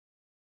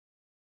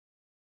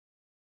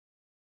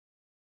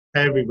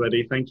Hey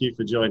everybody, thank you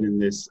for joining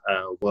this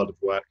World of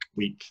Work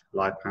Week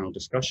live panel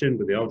discussion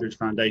with the Aldridge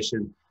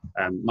Foundation.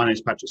 My name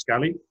is Patrick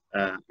Scally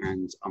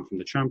and I'm from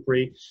the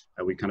Trampery.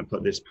 We kind of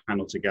put this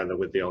panel together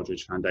with the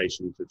Aldridge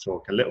Foundation to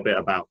talk a little bit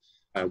about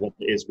what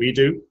it is we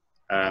do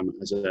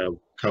as a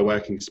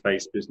co-working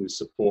space business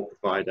support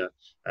provider,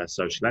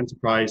 social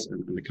enterprise,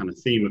 and the kind of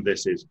theme of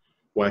this is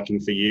working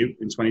for you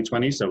in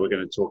 2020. So we're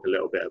going to talk a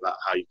little bit about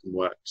how you can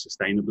work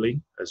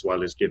sustainably, as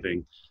well as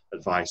giving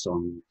advice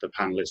on, the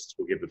panelists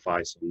will give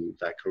advice on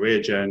their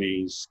career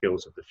journeys,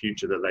 skills of the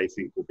future that they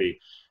think will be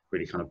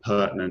really kind of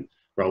pertinent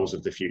roles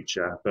of the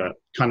future, but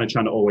kind of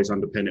trying to always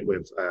underpin it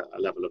with a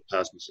level of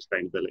personal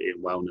sustainability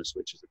and wellness,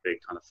 which is a big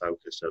kind of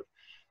focus of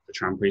the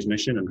Trampery's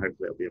mission, and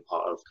hopefully it'll be a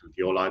part of kind of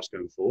your lives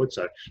going forward.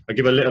 So I'll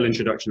give a little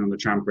introduction on the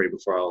Trampery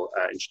before I'll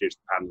introduce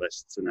the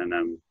panelists, and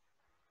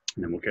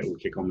then we'll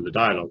kick on with the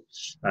dialogue.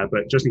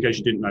 But just in case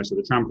you didn't know, so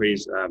the Trampery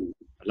is a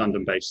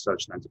London-based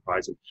social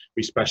enterprise, and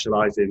we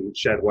specialise in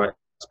shared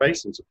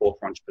workspace and support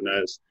for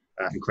entrepreneurs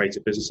and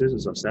creative businesses,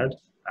 as I've said.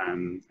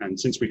 And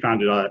since we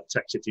founded our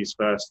Tech City's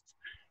first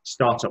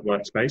startup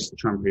workspace, the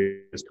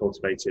Trampery has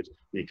cultivated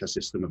an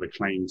ecosystem of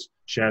acclaimed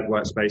shared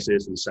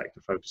workspaces and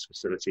sector-focused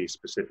facilities,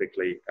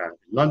 specifically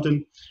in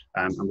London.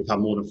 And we've had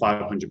more than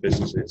 500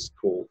 businesses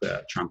call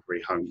the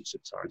Trampery home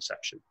since our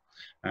inception.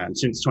 And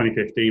since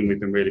 2015, we've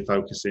been really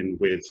focusing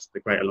with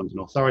the Greater London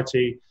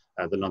Authority,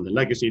 the London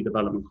Legacy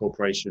Development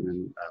Corporation,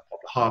 and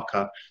Poplar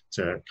Harker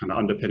to kind of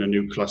underpin a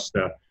new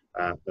cluster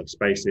of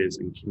spaces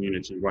and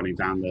community running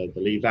down the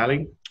Lee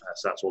Valley.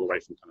 So that's all the way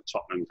from kind of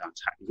Tottenham down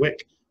to Hackney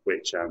Wick,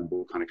 which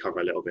we'll kind of cover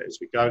a little bit as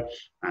we go.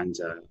 And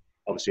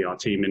obviously our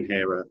team in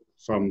here are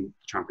from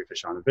Trampery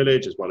Fisherman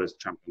Village, as well as the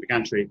Trampery on the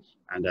Gantry,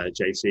 and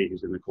JC,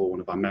 who's in the call, one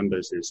of our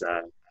members, is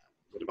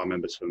one of our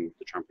members from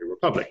the Trampery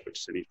Republic, which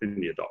is in East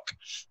India Dock.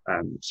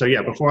 So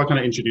yeah, before I kind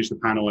of introduce the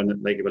panel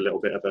and they give a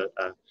little bit of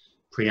a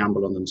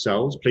preamble on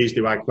themselves, please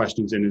do add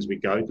questions in as we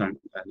go. Don't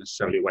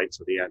necessarily wait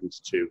till the end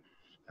to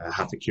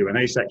have the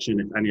Q&A section.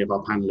 If any of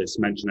our panelists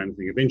mention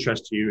anything of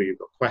interest to you, or you've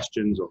got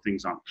questions or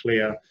things aren't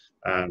clear,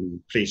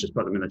 please just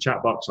put them in the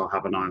chat box. I'll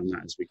have an eye on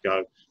that as we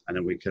go, and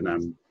then we can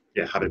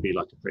have it be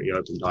like a pretty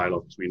open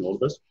dialogue between all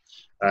of us.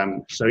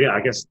 So yeah,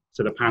 I guess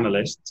to the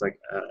panelists,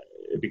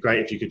 it'd be great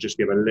if you could just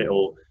give a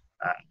little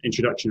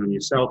introduction on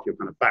yourself, your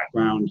kind of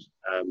background,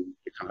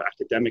 your kind of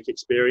academic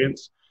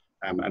experience,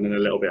 and then a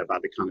little bit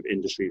about the kind of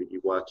industry that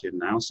you work in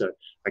now. So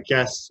I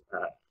guess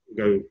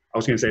I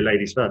was going to say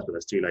ladies first, but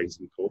there's two ladies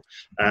in the call.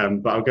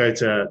 But I'll go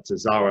to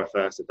Zara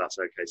first, if that's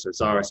okay. So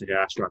Zara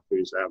Sahir Ashraf,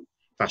 who's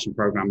fashion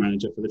program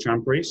manager for the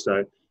Trampery.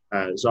 So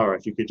Zara,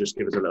 if you could just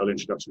give us a little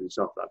introduction of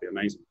yourself, that'd be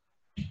amazing.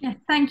 Yeah,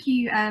 thank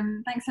you.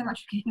 Thanks so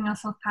much for kicking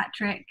us off,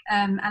 Patrick,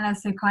 and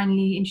as so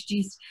kindly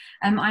introduced.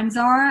 I'm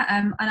Zara,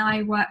 and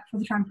I work for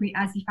the Trampery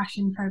as the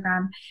fashion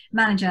program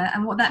manager.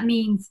 And what that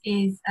means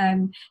is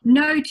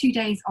no 2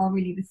 days are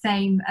really the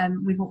same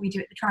with what we do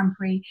at the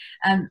Trampery,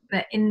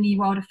 but in the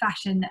world of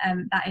fashion,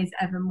 that is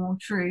ever more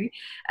true.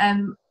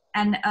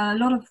 And a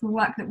lot of the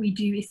work that we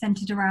do is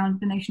centered around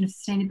the notion of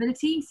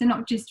sustainability. So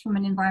not just from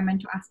an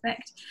environmental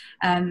aspect,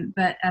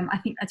 but I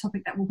think a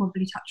topic that we'll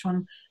probably touch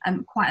on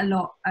quite a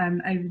lot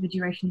over the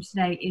duration of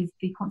today is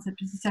the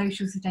concept of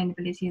social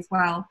sustainability as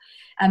well.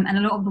 And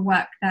a lot of the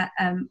work that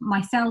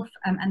myself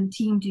and the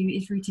team do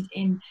is rooted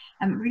in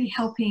really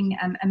helping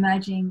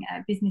emerging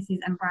businesses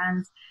and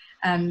brands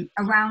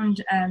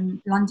around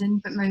London,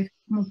 but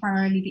more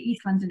primarily the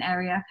East London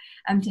area,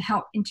 to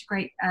help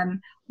integrate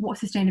what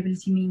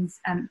sustainability means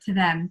to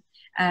them.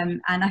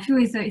 And I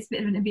feel as though it's a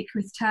bit of an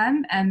ubiquitous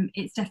term.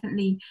 It's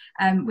definitely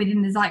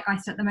within the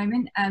zeitgeist at the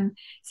moment.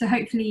 So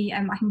hopefully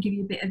I can give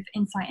you a bit of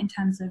insight in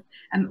terms of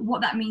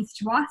what that means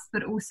to us,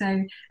 but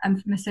also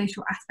from a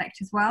social aspect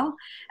as well.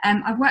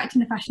 I've worked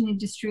in the fashion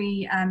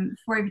industry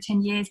for over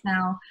 10 years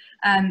now,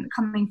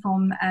 coming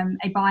from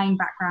a buying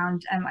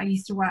background. I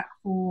used to work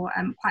for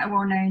quite a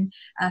well-known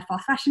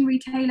fast fashion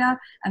retailer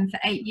for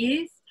 8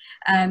 years.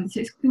 So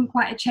it's been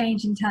quite a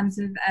change in terms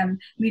of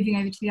moving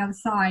over to the other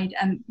side.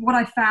 What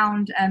I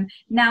found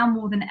now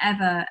more than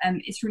ever,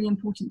 it's really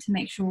important to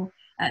make sure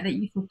that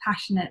you feel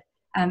passionate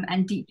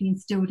and deeply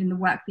instilled in the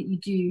work that you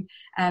do.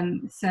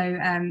 So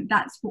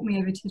that's brought me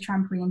over to the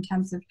Trampery in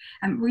terms of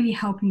really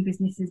helping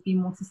businesses be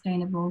more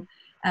sustainable,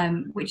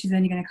 which is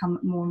only going to come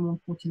more and more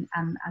important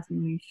as we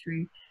move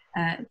through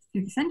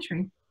the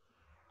century.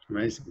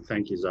 Amazing,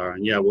 thank you, Zara.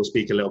 And yeah, we'll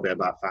speak a little bit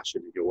about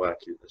fashion and your work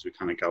as we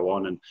kind of go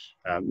on.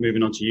 And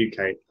moving on to you,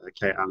 Kate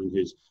Allen,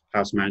 who's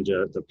house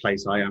manager at the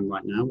place I am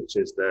right now, which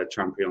is the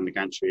Trampery on the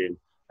Gantry in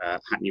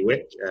Hackney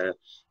Wick.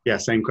 Yeah,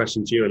 same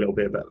question to you, a little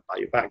bit about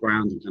your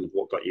background and kind of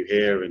what got you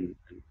here, and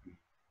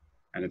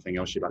anything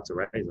else you'd like to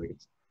raise, I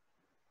guess.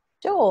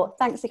 Sure,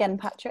 thanks again,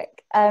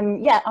 Patrick.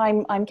 Yeah,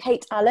 I'm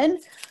Kate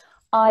Allen.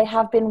 I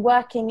have been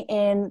working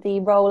in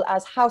the role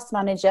as house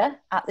manager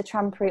at the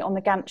Trampery on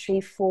the Gantry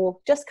for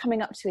just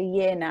coming up to a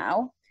year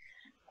now.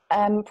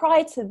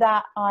 Prior to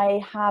that,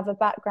 I have a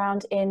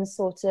background in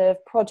sort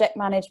of project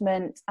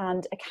management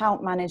and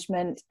account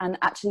management, and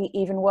actually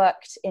even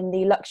worked in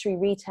the luxury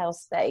retail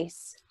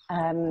space.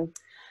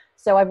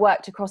 So I've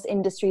worked across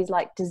industries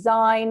like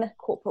design,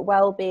 corporate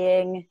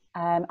well-being,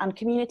 and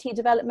community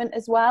development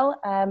as well.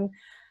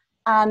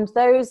 And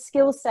those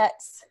skill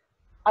sets,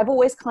 I've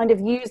always kind of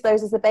used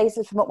those as the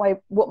basis for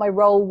what my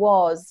role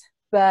was,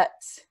 but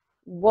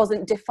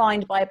wasn't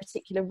defined by a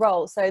particular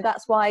role. So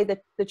that's why the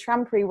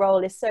Trampery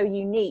role is so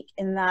unique,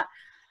 in that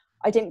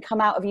I didn't come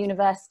out of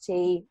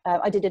university.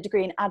 I did a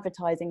degree in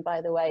advertising,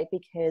 by the way,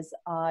 because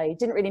I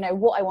didn't really know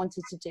what I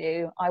wanted to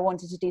do. I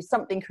wanted to do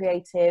something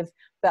creative,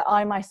 but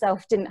I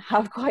myself didn't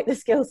have quite the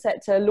skill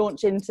set to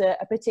launch into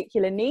a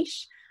particular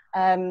niche.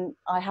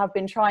 I have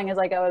been trying as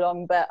I go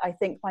along, but I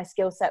think my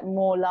skill set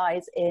more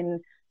lies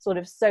in sort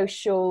of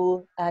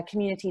social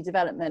community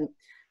development.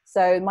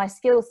 So my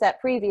skill set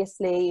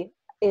previously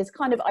is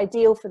kind of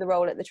ideal for the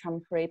role at the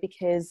Trampery,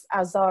 because,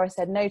 as Zara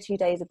said, no 2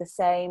 days are the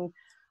same.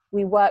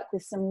 We work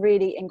with some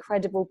really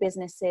incredible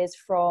businesses,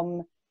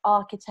 from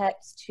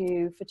architects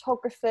to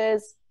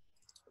photographers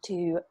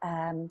to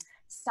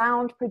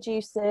sound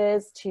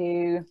producers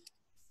to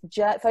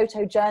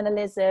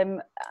photojournalism,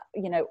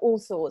 you know, all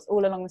sorts,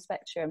 all along the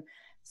spectrum.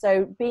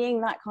 So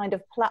being that kind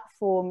of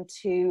platform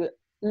to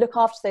look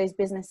after those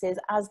businesses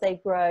as they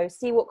grow,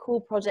 see what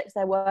cool projects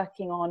they're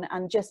working on,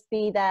 and just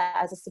be there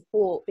as a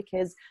support.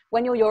 Because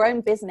when you're your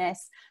own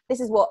business,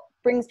 this is what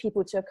brings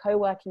people to a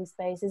co-working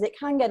space, is it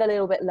can get a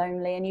little bit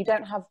lonely and you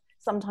don't have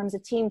sometimes a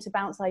team to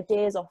bounce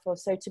ideas off of.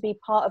 So to be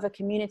part of a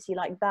community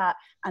like that,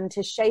 and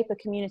to shape a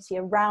community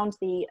around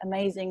the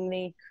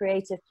amazingly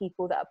creative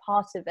people that are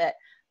part of it,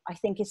 I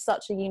think is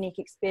such a unique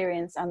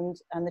experience. And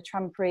the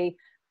Trampery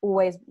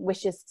always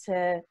wishes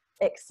to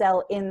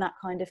excel in that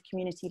kind of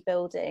community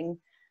building.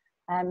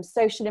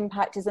 Social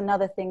impact is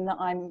another thing that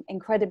I'm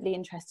incredibly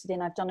interested in.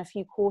 I've done a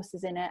few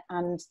courses in it,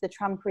 and the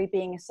Trampery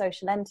being a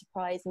social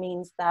enterprise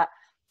means that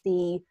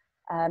the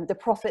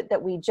profit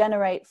that we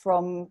generate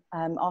from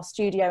our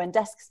studio and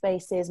desk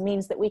spaces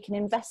means that we can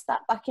invest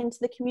that back into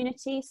the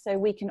community. So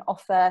we can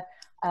offer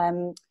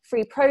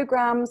free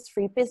programs,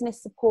 free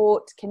business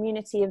support,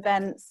 community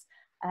events,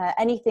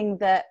 anything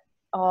that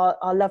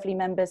our lovely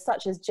members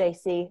such as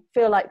JC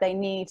feel like they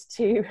need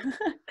to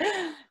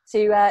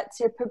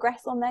to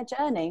progress on their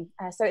journey.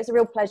 So it's a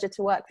real pleasure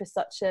to work with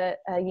such a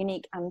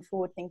unique and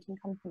forward-thinking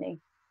company.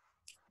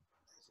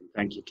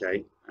 Thank you,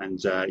 Kate. And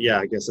yeah,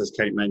 I guess as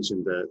Kate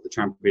mentioned, the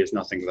Trampery is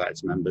nothing without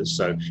its members.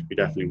 So we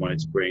definitely wanted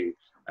to bring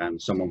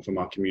someone from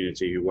our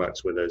community who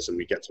works with us and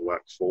we get to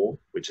work for,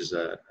 which is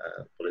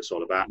what it's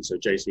all about. And so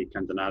JC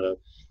Candanado,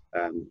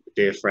 a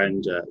dear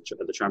friend at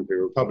the Trampery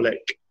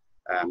Republic.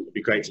 It'd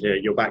be great to hear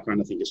your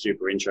background. I think it's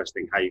super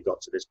interesting how you got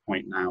to this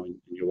point now in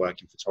your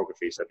work in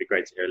photography. So it'd be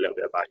great to hear a little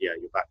bit about your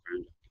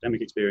background,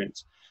 academic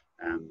experience,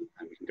 and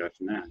we can go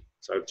from there.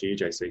 So over to you,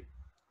 JC.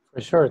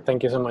 For sure.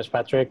 Thank you so much,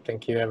 Patrick.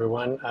 Thank you,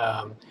 everyone.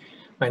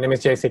 My name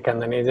is JC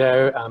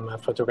Candanillo. I'm a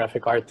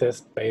photographic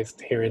artist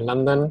based here in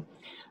London.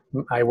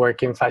 I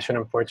work in fashion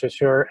and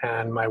portraiture,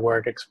 and my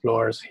work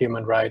explores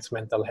human rights,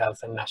 mental health,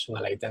 and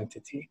national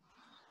identity.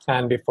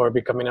 And before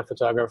becoming a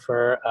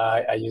photographer,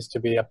 I used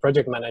to be a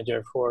project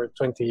manager for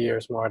 20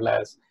 years, more or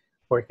less,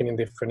 working in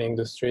different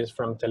industries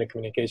from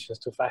telecommunications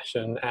to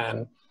fashion.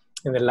 And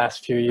in the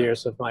last few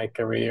years of my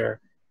career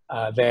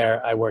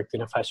there, I worked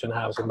in a fashion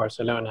house in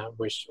Barcelona,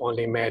 which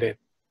only made it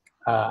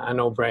a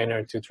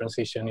no-brainer to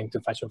transition into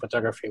fashion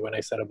photography when I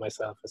set up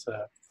myself as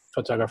a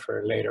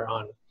photographer later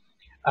on.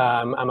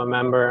 I'm a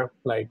member,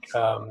 like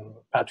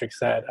Patrick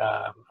said,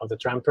 of the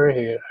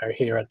Trampery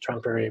here at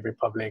Trampery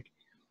Republic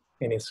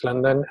in East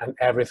London, and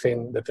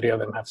everything the three of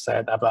them have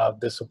said about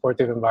the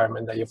supportive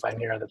environment that you find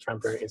here at the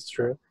Trampery is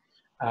true.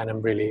 And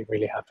I'm really,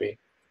 really happy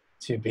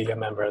to be a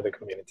member of the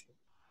community.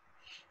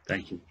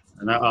 Thank you.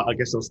 And I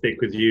guess I'll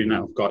stick with you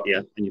now. I've got you,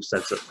 and you've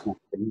said such cool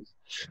things.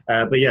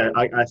 But yeah,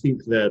 I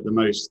think the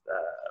most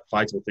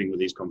vital thing with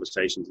these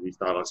conversations and these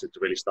dialogues is to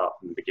really start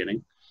from the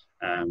beginning.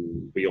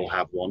 We all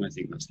have one. I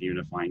think that's the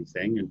unifying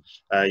thing.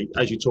 And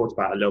as you talked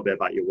about a little bit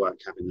about your work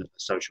having a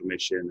social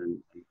mission and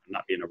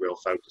that being a real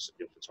focus of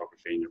your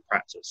photography and your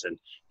practice, and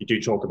you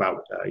do talk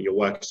about your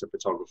work as a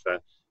photographer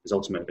is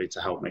ultimately to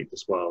help make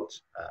this world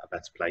a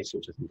better place,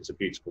 which I think is a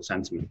beautiful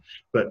sentiment.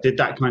 But did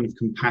that kind of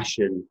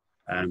compassion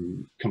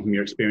come from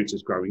your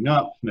experiences growing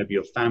up, maybe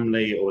your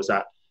family, or was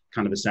that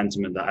kind of a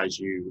sentiment that as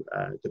you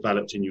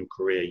developed in your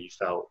career, you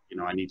felt, you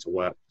know, I need to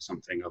work for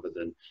something other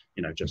than,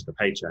 you know, just a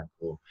paycheck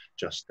or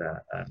just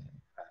a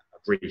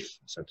brief,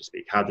 so to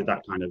speak? How did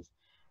that kind of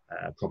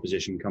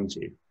proposition come to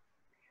you?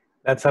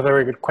 That's a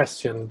very good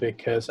question,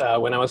 because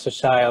when I was a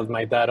child,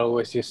 my dad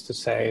always used to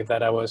say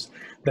that I was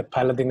the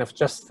paladin of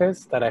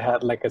justice, that I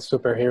had like a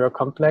superhero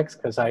complex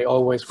because I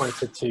always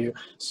wanted to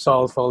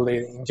solve all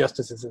the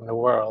injustices in the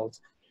world.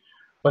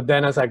 But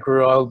then as I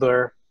grew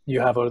older, you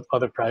have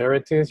other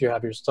priorities, you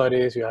have your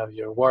studies, you have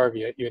your work,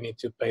 you need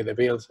to pay the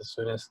bills as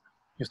soon as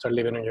you start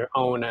living on your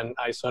own. And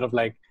I sort of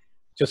like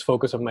just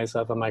focused on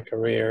myself and my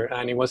career.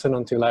 And it wasn't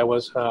until I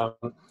was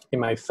in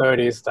my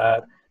 30s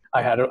that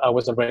I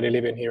was already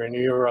living here in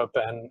Europe,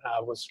 and I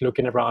was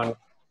looking around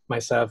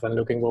myself and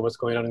looking what was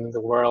going on in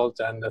the world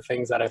and the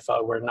things that I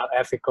thought were not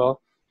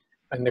ethical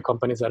in the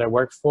companies that I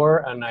worked for.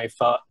 And I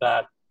thought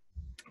that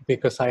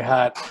because I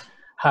had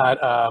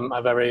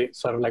a very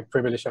sort of like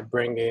privileged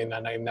upbringing,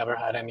 and I never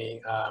had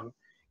any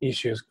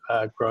issues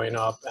growing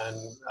up, and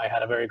I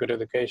had a very good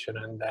education.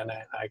 And then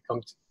I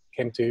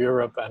came to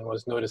Europe and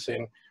was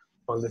noticing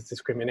all this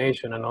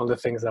discrimination and all the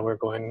things that were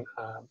going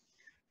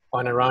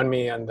on around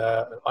me, and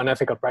the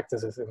unethical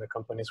practices in the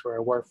companies where I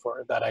work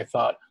for, that I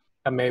thought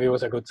that maybe it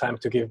was a good time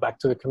to give back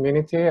to the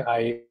community.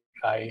 I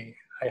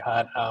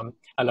had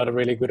a lot of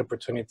really good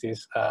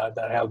opportunities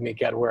that helped me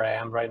get where I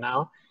am right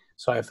now.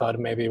 So I thought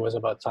maybe it was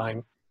about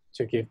time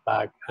to give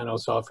back and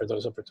also offer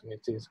those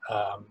opportunities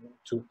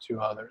to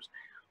others.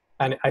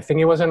 And I think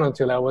it wasn't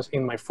until I was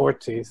in my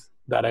 40s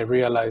that I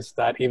realized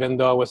that even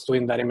though I was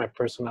doing that in my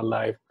personal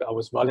life, I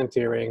was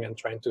volunteering and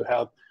trying to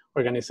help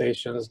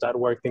organizations that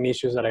worked in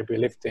issues that I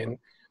believed in.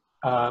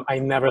 I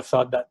never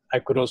thought that I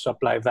could also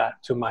apply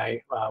that to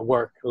my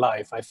work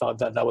life. I thought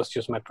that that was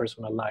just my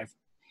personal life.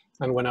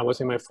 And when I was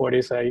in my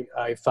 40s,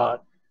 I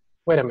thought,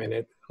 wait a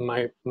minute,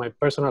 my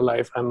personal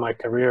life and my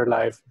career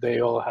life,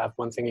 they all have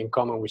one thing in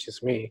common, which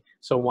is me.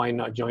 So why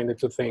not join the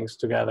two things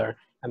together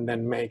and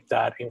then make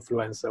that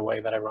influence the way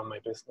that I run my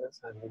business?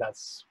 And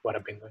that's what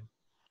I've been doing.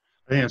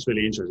 I think that's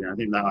really interesting. I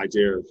think that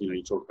idea of,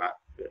 you talk about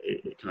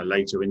it kind of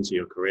later into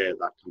your career,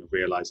 that kind of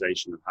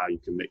realization of how you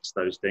can mix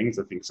those things.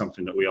 I think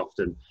something that we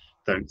often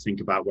don't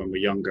think about when we're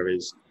younger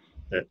is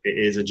that it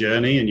is a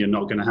journey, and you're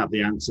not going to have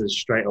the answers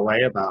straight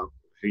away about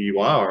who you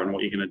are and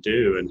what you're going to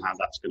do and how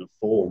that's going to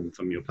form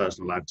from your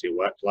personal life to your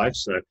work life.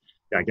 So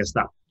yeah, I guess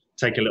that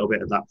take a little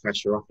bit of that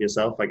pressure off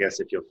yourself, I guess,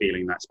 if you're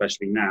feeling that,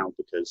 especially now,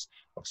 because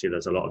obviously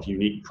there's a lot of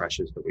unique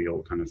pressures that we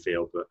all kind of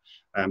feel. But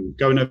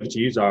going over to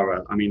you,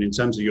 Zara, I mean, in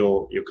terms of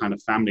your kind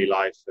of family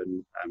life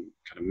and kind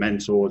of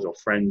mentors or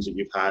friends that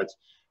you've had,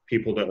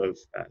 people that have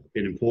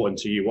been important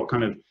to you, what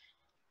kind of,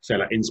 say,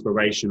 like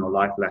inspiration or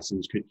life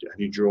lessons have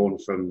you drawn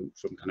from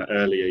kind of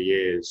earlier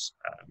years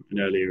and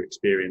earlier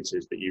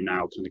experiences that you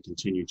now kind of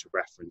continue to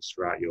reference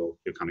throughout your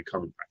kind of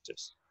current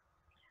practice?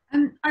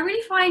 I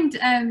really find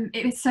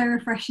it was so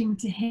refreshing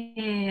to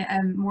hear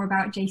more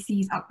about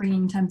JC's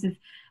upbringing in terms of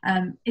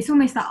it's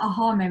almost that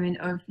aha moment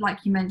of, like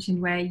you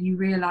mentioned, where you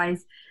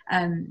realise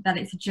that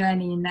it's a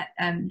journey and that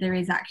there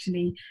is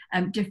actually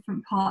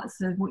different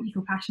parts of what you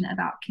feel passionate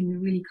about can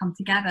really come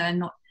together and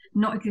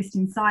not exist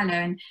in silo.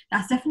 And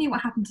that's definitely what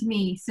happened to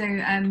me. So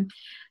and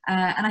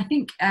I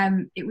think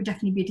it would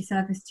definitely be a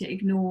disservice to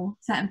ignore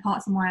certain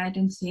parts of my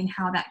identity and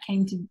how that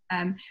came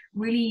to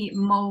really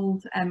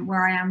mold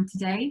where I am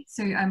today.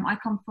 So I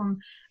come from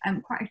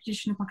quite a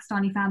traditional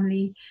Pakistani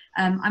family.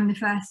 I'm the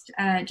first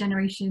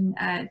generation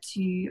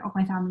of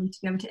my family to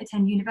be able to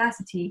attend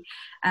university,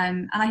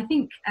 and I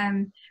think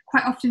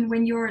quite often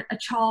when you're a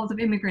child of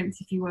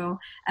immigrants, if you will,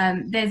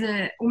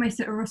 there's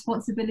almost a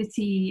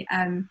responsibility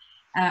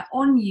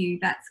on you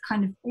that's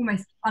kind of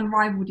almost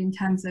unrivaled in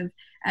terms of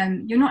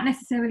you're not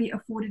necessarily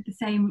afforded the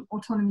same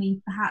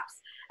autonomy perhaps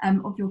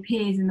of your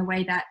peers in the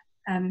way that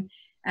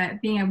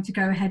being able to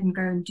go ahead and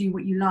go and do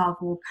what you love,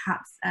 or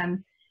perhaps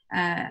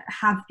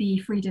have the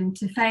freedom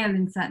to fail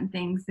in certain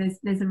things.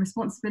 There's a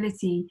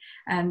responsibility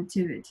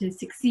to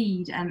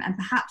succeed and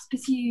perhaps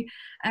pursue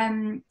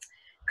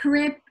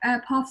career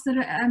paths that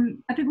are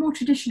a bit more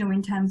traditional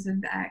in terms of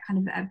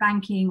kind of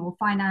banking or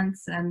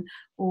finance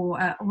or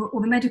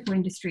the medical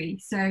industry.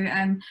 So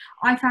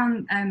I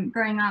found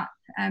growing up,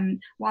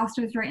 whilst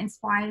I was very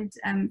inspired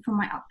from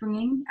my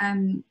upbringing,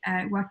 going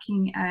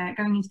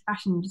into the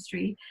fashion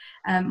industry,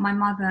 my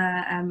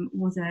mother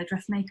was a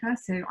dressmaker,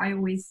 so I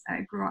always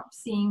grew up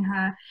seeing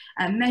her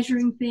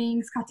measuring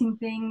things, cutting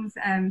things,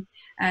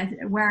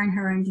 wearing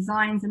her own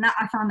designs, and that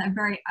I found that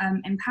very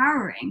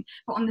empowering.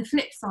 But on the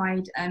flip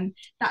side,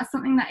 that's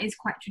something that is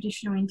quite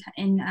traditional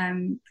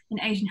in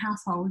Asian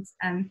households,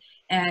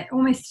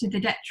 almost to the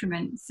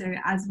detriment. So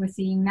as we're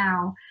seeing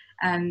now,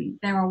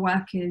 there are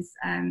workers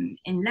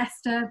in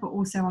Leicester, but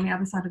also on the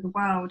other side of the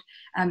world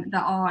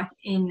that are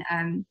in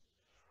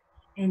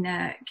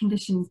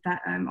conditions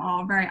that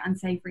are very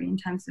unsavoury in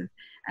terms of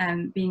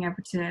being able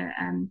to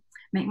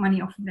make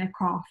money off of their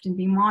craft and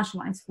being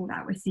marginalised for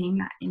that. We're seeing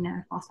that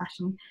in fast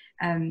fashion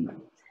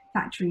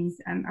factories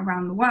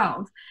around the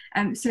world.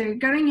 So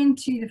going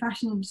into the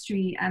fashion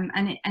industry and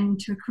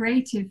into a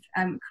creative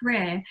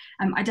career,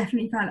 I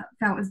definitely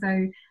felt as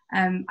though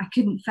I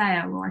couldn't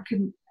fail, or I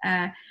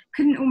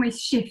couldn't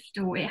almost shift,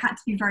 or it had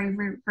to be very,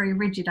 very, very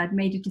rigid. I'd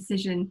made a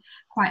decision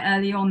quite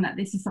early on that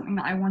this is something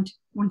that I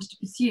wanted to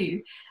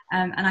pursue,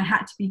 and I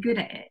had to be good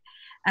at it.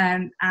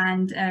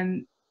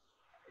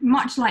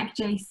 Much like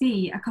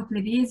JC, a couple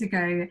of years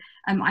ago,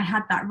 I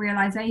had that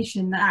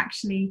realization that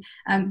actually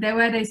there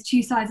were those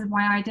two sides of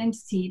my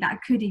identity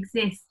that could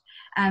exist,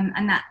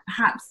 and that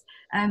perhaps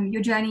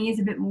your journey is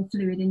a bit more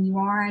fluid and you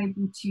are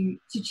able to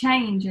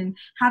change and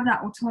have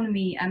that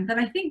autonomy that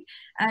I think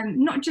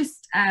not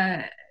just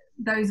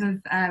those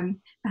of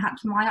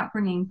perhaps my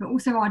upbringing, but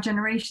also our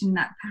generation,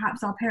 that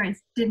perhaps our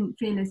parents didn't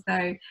feel as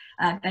though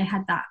they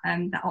had that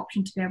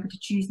option to be able to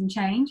choose and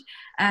change.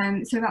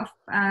 So about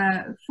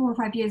 4 or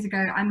 5 years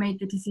ago, I made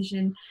the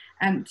decision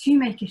to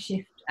make a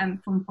shift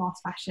from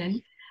fast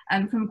fashion.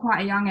 from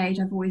quite a young age,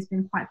 I've always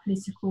been quite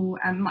political,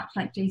 much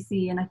like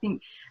JC. And I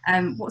think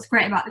what's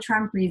great about the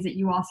Trampery is that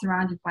you are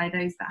surrounded by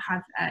those that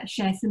have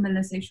share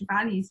similar social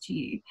values to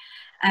you.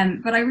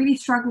 But I really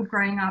struggled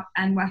growing up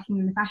and working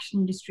in the fashion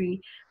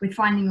industry with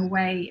finding a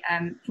way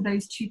for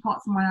those two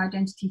parts of my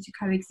identity to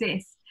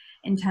coexist,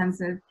 in terms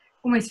of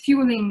almost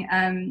fueling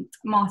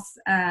mass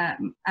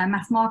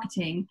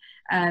marketing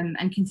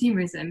and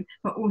consumerism,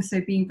 but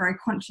also being very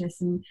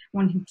conscious and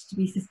wanting to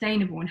be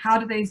sustainable. And how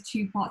do those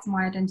two parts of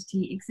my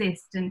identity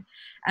exist?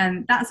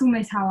 And that's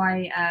almost how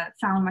I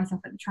found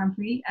myself at the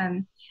Trampery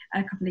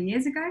a couple of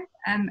years ago,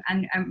 and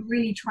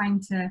really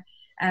trying to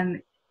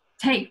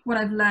take what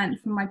I've learned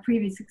from my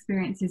previous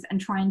experiences and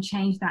try and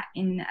change that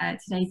in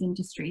today's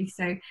industry.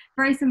 So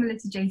very similar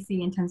to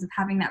JC in terms of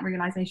having that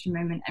realization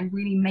moment and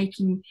really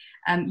making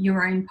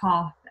your own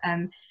path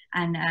and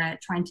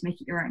trying to make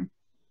it your own.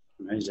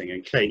 Amazing.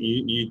 And Kate,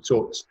 you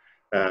talked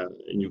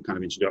in your kind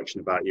of introduction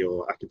about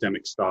your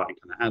academic start in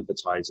kind of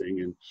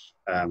advertising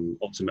and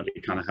ultimately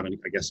kind of having,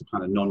 I guess, a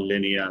kind of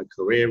non-linear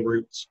career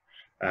route.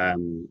 I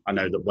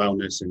know that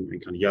wellness and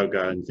kind of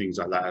yoga and things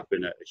like that have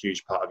been a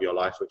huge part of your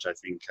life, which I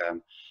think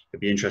it'd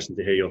be interesting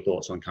to hear your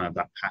thoughts on kind of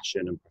that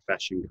passion and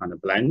profession kind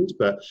of blend.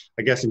 But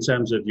I guess in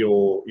terms of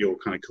your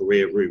kind of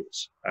career route,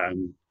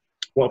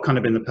 what have kind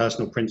of been the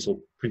personal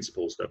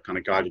principles that have kind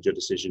of guided your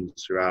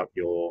decisions throughout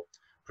your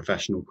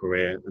professional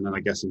career? And then I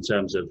guess in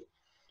terms of,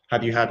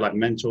 have you had like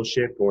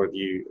mentorship, or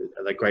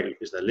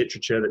is there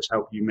literature that's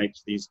helped you make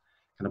these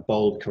kind of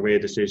bold career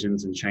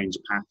decisions and change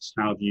paths?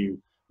 How have you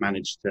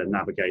managed to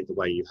navigate the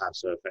way you have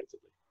so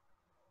effectively?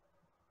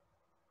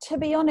 To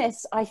be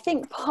honest, I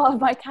think part of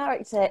my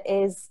character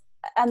is,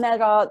 and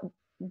there are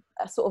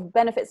sort of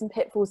benefits and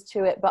pitfalls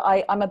to it, but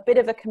I'm a bit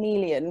of a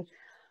chameleon,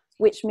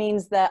 which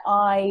means that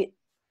I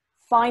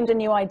find a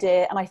new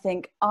idea and I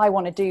think I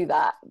want to do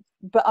that.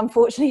 But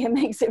unfortunately, it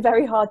makes it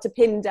very hard to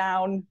pin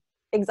down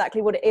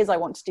exactly what it is I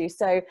want to do.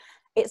 So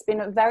it's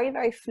been a very,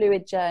 very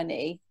fluid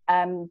journey,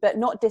 but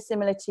not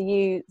dissimilar to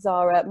you,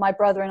 Zara. My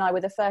brother and I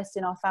were the first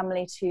in our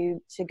family to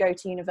go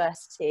to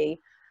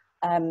university.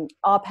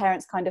 Our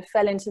parents kind of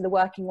fell into the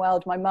working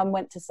world. My mum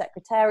went to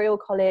secretarial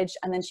college,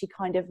 and then she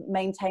kind of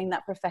maintained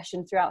that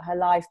profession throughout her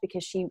life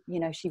because she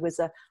was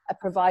a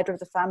provider of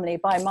the family.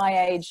 By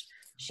my age,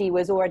 she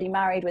was already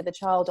married with a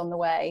child on the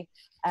way.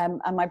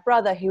 And my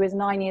brother, who is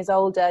 9 years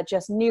older,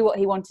 just knew what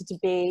he wanted to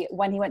be.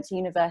 When he went to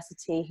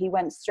university, he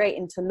went straight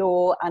into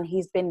law, and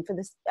he's been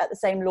at the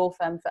same law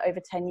firm for over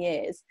 10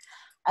 years.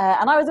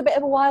 And I was a bit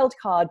of a wild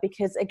card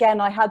because,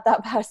 again, I had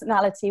that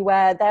personality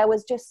where there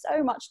was just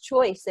so much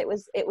choice. It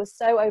was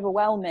so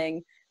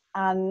overwhelming.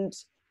 And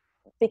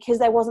because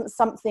there wasn't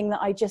something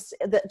that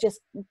just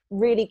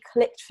really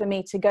clicked for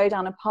me to go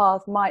down a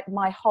path,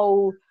 my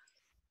whole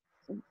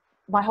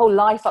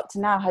life up to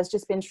now has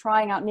just been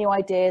trying out new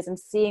ideas and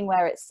seeing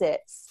where it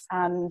sits.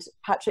 And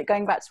Patrick,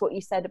 going back to what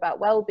you said about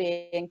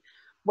well-being,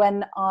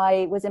 when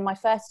I was in my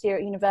first year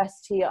at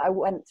university, I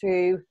went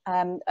through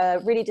a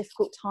really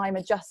difficult time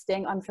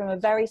adjusting. I'm from a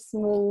very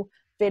small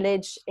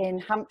village in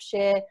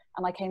Hampshire,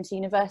 and I came to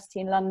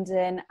university in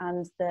London,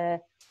 and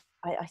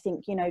I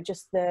think,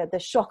 just the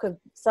shock of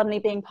suddenly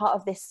being part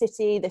of this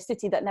city, the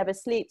city that never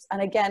sleeps.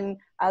 And again,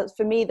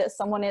 for me, that's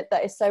someone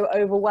that is so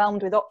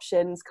overwhelmed with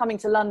options, coming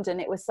to London,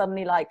 it was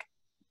suddenly like,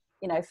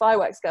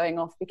 fireworks going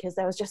off because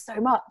there was just so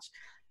much.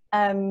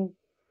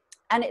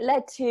 And it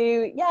led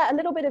to, a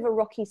little bit of a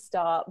rocky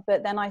start,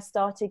 but then I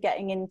started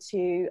getting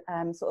into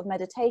sort of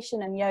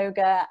meditation and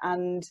yoga.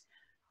 And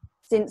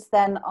since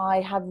then, I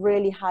have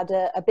really had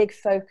a big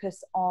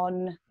focus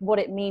on what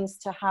it means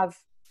to have,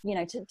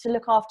 to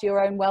look after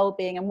your own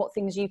well-being and what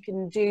things you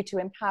can do to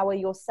empower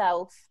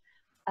yourself,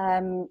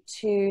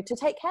 to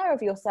take care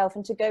of yourself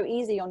and to go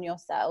easy on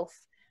yourself.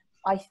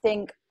 I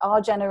think our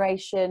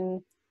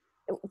generation,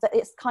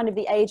 it's kind of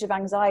the age of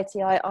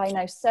anxiety. I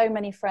know so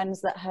many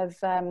friends that have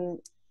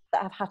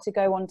had to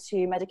go on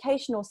to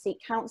medication or seek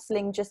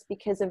counselling just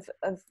because of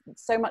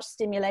so much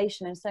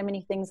stimulation and so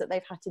many things that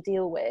they've had to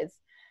deal with.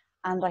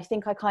 And I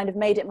think I kind of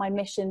made it my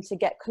mission to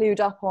get clued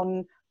up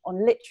on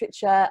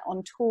literature,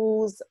 on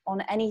tools,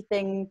 on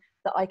anything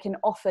that I can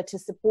offer to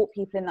support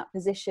people in that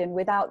position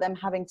without them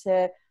having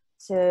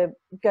to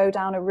go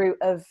down a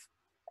route of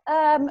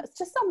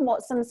just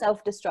somewhat some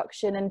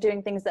self-destruction and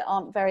doing things that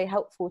aren't very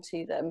helpful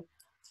to them.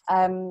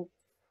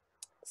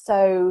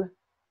 So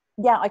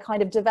I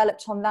kind of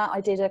developed on that.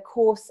 I did a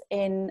course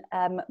in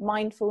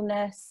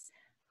mindfulness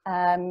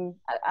and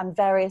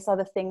various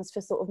other things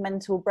for sort of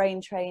mental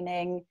brain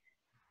training.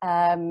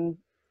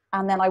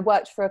 And then I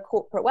worked for a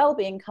corporate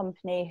wellbeing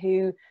company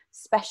who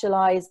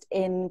specialized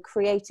in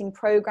creating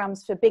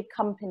programs for big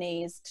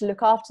companies to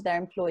look after their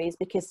employees,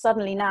 because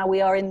suddenly now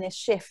we are in this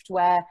shift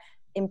where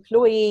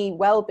employee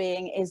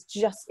well-being is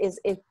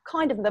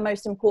kind of the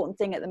most important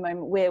thing at the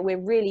moment.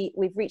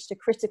 We've reached a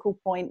critical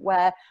point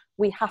where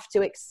we have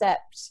to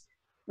accept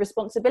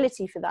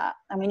responsibility for that,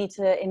 and we need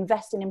to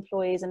invest in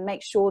employees and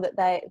make sure that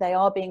they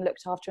are being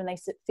looked after and they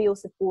feel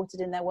supported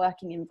in their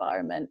working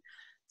environment.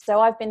 So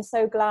I've been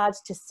so glad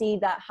to see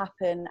that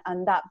happen,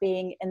 and that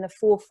being in the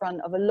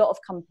forefront of a lot of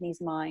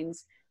companies'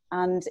 minds.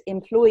 And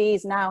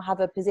employees now have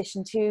a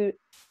position to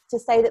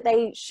say that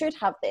they should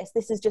have this.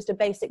 This is just a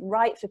basic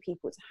right for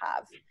people to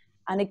have.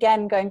 And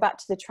again, going back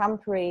to the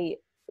Trampery,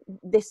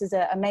 this is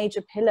a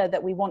major pillar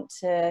that we want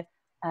to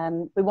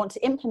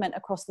implement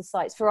across the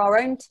sites for our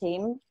own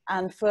team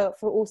and for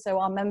also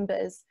our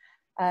members.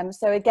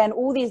 So again,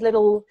 all these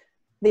little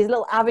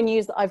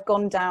avenues that I've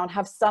gone down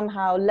have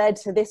somehow led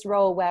to this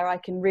role where I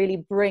can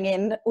really bring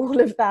in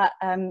all of that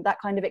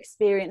kind of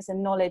experience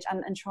and knowledge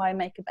and try and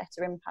make a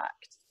better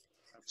impact.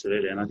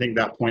 Absolutely. And I think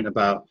that point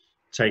about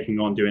taking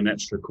on doing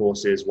extra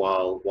courses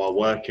while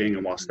working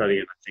and while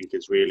studying, I think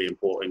is really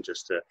important,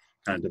 just to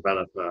kind of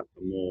develop a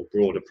more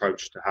broad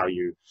approach to how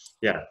you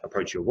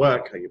approach your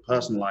work, your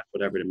personal life,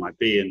 whatever it might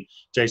be. And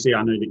JC,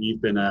 I know that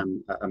you've been a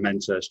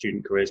mentor,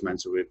 student careers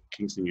mentor with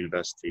Kingston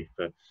University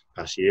for the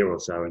past year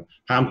or so. And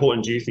how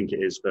important do you think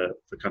it is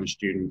for kind of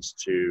students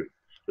to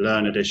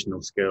learn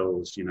additional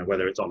skills, you know,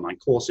 whether it's online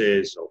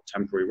courses or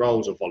temporary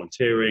roles or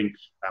volunteering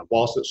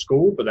whilst at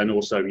school, but then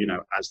also, you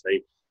know, as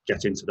they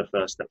get into the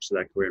first steps of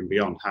their career and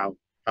beyond? How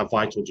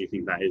vital do you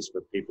think that is for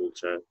people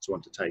to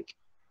want to take?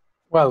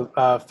 Well,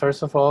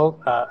 first of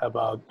all,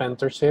 about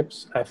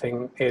mentorships, I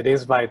think it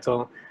is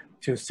vital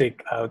to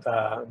seek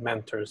out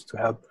mentors to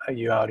help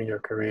you out in your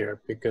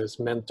career, because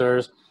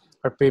mentors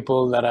are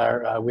people that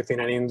are within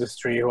an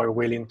industry who are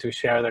willing to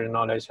share their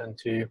knowledge and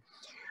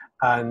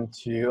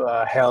to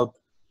help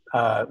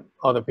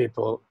other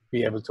people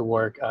be able to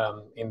work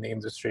in the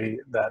industry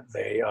that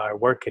they are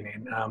working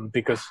in.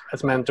 Because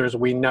as mentors,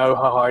 we know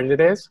how hard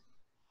it is.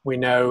 We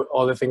know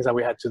all the things that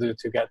we had to do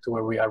to get to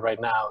where we are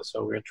right now.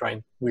 So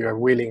we are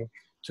willing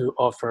to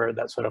offer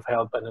that sort of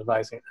help and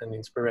advice and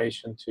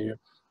inspiration to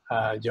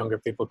younger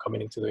people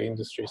coming into the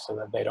industry, so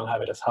that they don't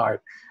have it as hard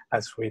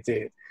as we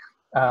did.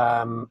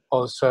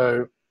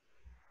 Also,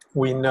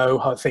 we know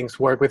how things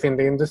work within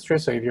the industry.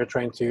 So if you're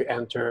trying to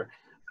enter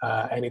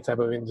any type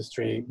of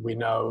industry, we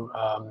know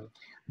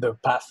the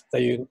path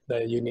that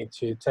you need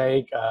to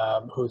take,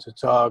 who to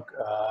talk,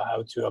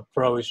 how to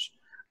approach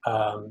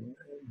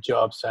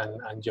jobs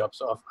and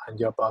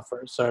job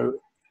offers. So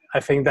I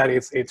think that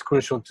it's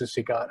crucial to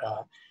seek out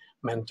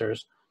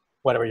mentors,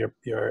 whatever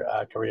your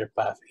career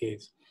path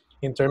is.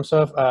 In terms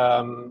of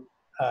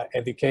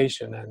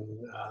education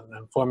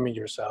and forming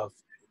yourself,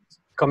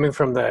 coming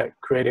from the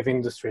creative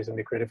industries and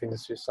the creative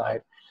industry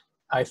side,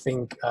 I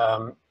think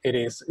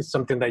it's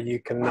something that you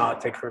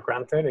cannot take for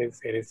granted.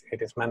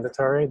 It is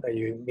mandatory that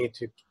you need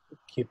to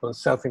keep on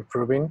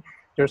self-improving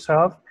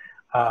yourself.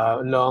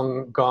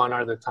 Long gone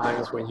are the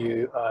times when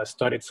you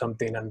studied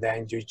something and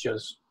then you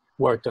just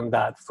worked on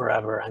that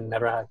forever and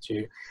never had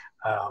to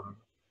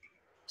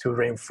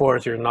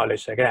reinforce your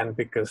knowledge again,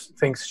 because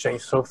things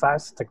change so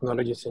fast,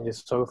 technology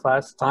changes so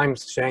fast,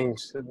 times change.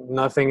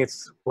 Nothing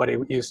is what it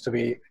used to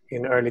be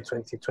in early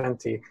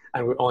 2020,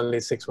 and we're only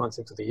 6 months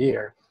into the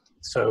year.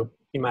 So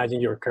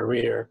imagine your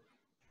career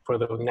for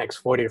the next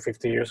 40 or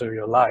 50 years of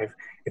your life.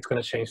 It's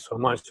going to change so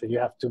much. So you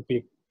have to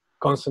be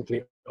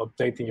constantly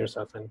updating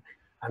yourself and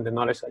the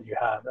knowledge that you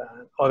have.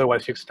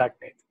 Otherwise, you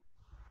stagnate.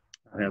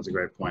 I think that's a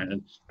great point.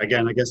 And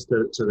again, I guess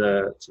to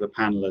the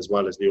panel as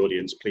well as the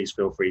audience, please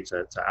feel free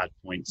to add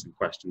points and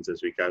questions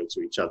as we go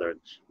to each other, and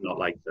not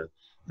like the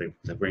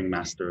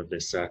ringmaster of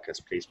this circus.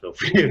 Please feel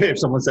free, if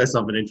someone says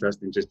something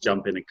interesting, just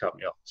jump in and cut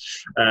me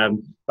off.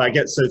 But I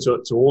guess so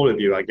to all of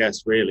you, I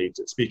guess, really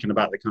speaking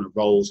about the kind of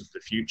roles of the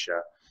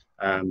future,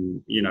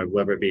 you know,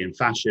 whether it be in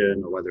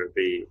fashion or whether it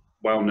be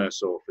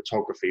wellness or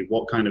photography,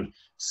 what kind of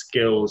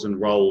skills and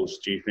roles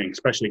do you think,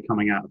 especially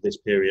coming out of this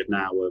period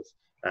now of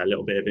a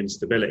little bit of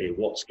instability,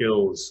 what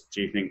skills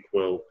do you think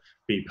will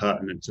be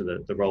pertinent to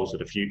the roles of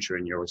the future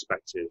in your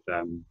respective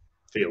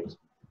fields,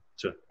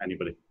 to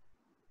anybody?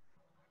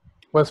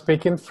 Well,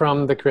 speaking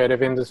from the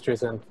creative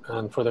industries and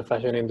for the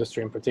fashion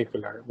industry in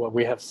particular, what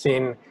we have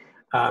seen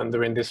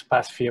during these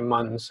past few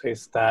months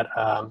is that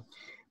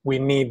we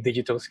need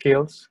digital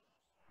skills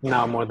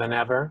now more than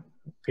ever.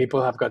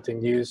 People have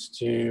gotten used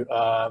to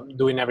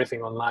doing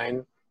everything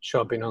online,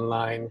 shopping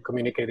online,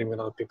 communicating with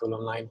other people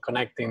online,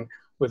 connecting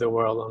with the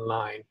world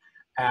online.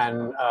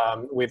 And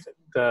with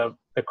the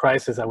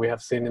crisis that we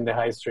have seen in the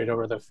high street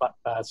over the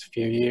past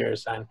few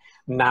years, and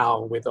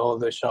now with all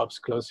the shops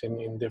closing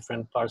in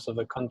different parts of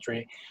the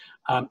country,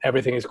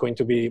 everything is going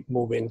to be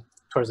moving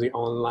towards the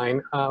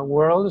online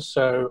world.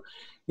 So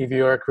if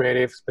you're a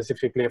creative,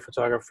 specifically a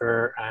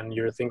photographer, and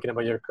you're thinking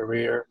about your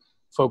career,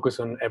 focus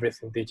on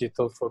everything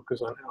digital,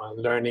 focus on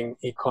learning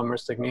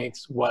e-commerce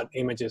techniques, what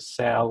images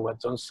sell, what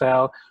don't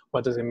sell,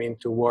 what does it mean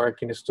to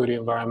work in a studio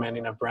environment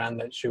in a brand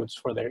that shoots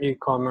for their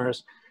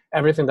e-commerce.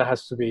 Everything that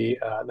has to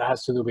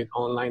do with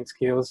online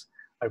skills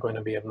are going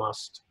to be a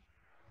must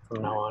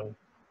from now on.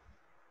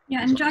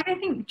 Yeah, and Jag, I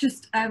think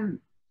just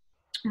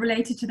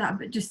related to that,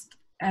 but just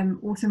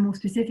also more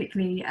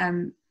specifically,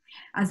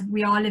 as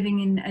we are living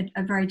in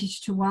a very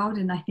digital world,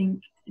 and I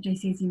think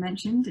JC, as you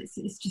mentioned,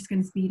 it's just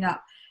going to speed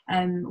up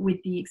with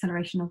the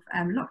acceleration of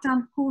lockdown,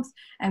 of course,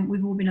 and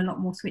we've all been a lot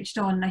more switched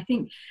on. And I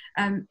think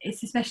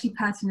it's especially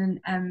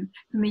pertinent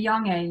from a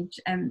young age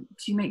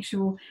to make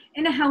sure,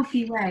 in a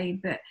healthy way,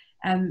 but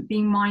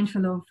being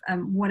mindful of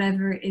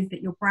whatever it is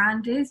that your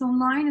brand is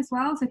online as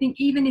well. So I think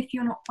even if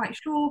you're not quite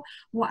sure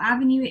what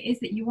avenue it is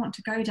that you want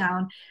to go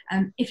down,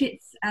 if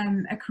it's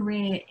a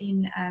career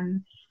in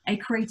a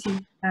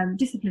creative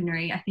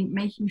disciplinary, I think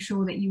making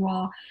sure that you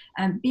are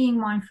being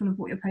mindful of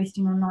what you're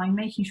posting online,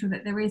 making sure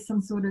that there is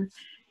some sort of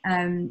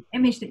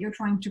image that you're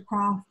trying to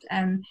craft,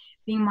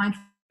 being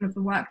mindful of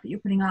the work that you're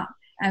putting up,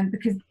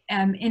 because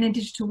in a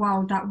digital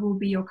world that will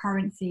be your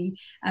currency,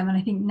 and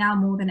I think now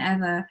more than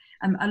ever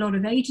a lot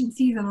of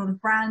agencies, a lot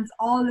of brands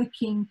are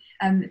looking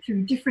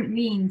through different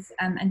means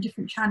and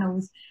different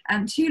channels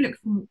to look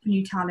for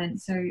new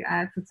talent. So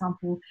for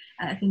example,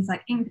 things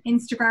like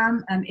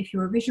Instagram, if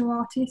you're a visual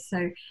artist,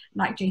 so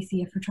like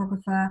JC, a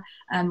photographer,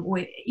 or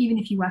even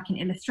if you work in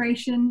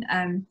illustration,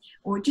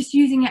 or just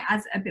using it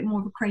as a bit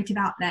more of a creative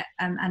outlet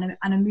and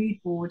a mood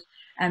board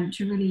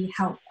to really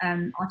help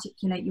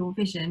articulate your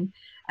vision.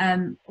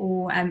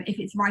 Or if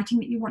it's writing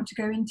that you want to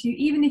go into,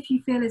 even if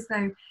you feel as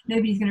though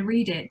nobody's going to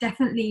read it,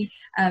 definitely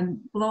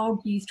blog,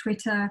 use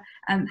Twitter,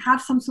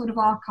 have some sort of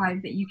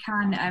archive that you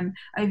can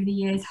over the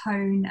years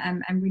hone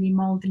and really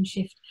mold and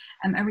shift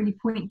and really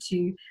point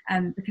to,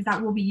 because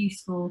that will be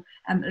useful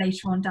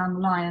later on down the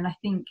line. And I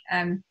think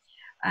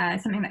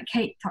something that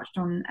Kate touched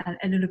on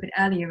a little bit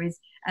earlier is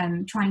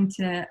trying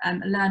to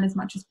learn as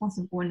much as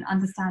possible and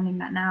understanding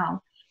that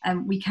now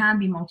we can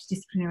be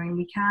multidisciplinary and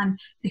we can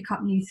pick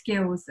up new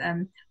skills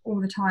all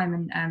the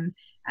time,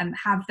 and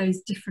have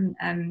those different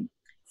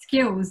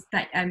skills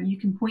that you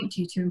can point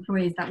to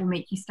employers that will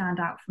make you stand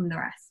out from the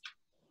rest.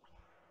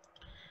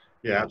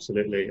 Yeah,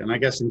 absolutely. And I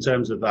guess in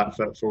terms of that,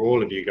 for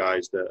all of you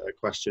guys, a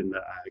question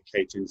that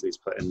Kate Inslee's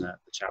put in the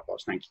chat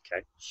box, thank you,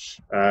 Kate,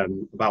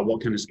 about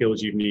what kind of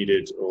skills you've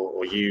needed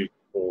or you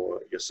or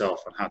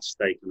yourself on how to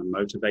stay kind of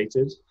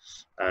motivated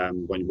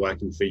when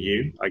working for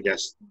you. I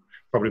guess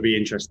probably be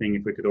interesting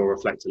if we could all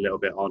reflect a little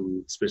bit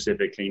on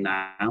specifically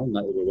now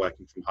that we're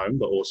working from home,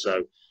 but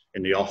also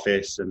in the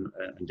office and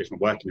different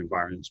working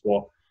environments.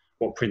 What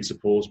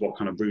principles, what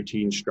kind of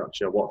routine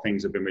structure, what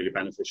things have been really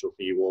beneficial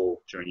for you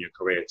all during your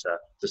career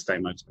to stay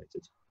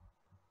motivated?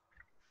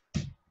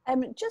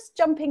 Just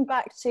jumping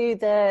back to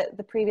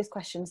the previous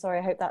question, sorry,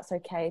 I hope that's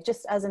okay.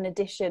 Just as an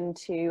addition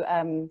to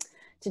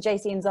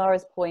JC and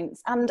Zara's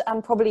points, and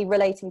probably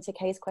relating to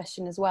Kay's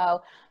question as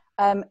well,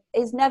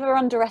 is never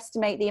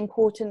underestimate the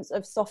importance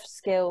of soft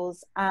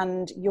skills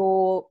and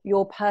your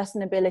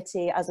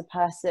personability as a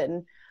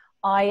person.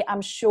 I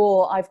am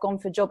sure I've gone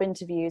for job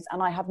interviews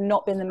and I have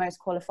not been the most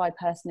qualified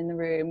person in the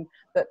room,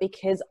 but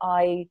because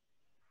I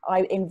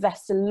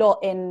invest a lot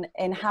in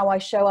how I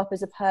show up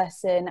as a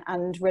person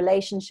and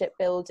relationship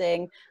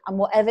building, and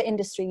whatever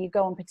industry you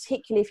go on,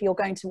 particularly if you're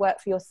going to work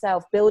for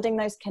yourself, building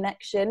those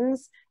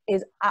connections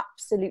is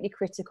absolutely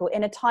critical.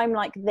 In a time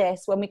like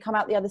this, when we come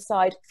out the other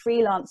side,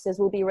 freelancers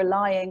will be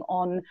relying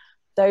on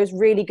those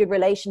really good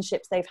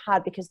relationships they've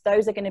had, because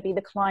those are going to be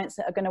the clients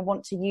that are going to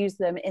want to use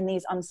them in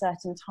these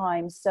uncertain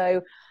times.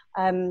 So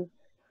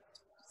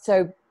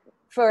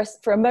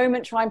for a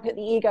moment, try and put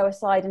the ego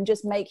aside and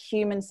just make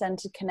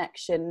human-centered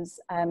connections.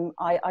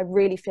 I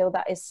really feel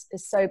that is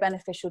so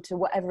beneficial to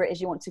whatever it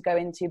is you want to go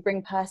into.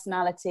 Bring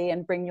personality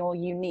and bring your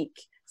unique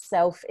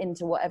self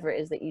into whatever it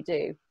is that you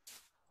do.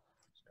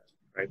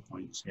 Great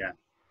points, yeah.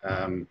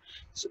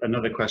 So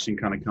another question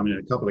kind of coming in,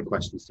 a couple of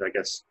questions, I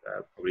guess,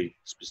 probably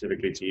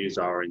specifically to you,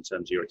 Zara, in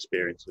terms of your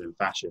experience in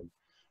fashion.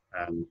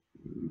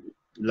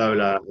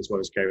 Lola, as well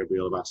as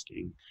Gabriel, are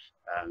asking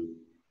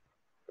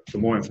for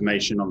more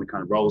information on the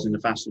kind of roles in the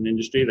fashion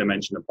industry. They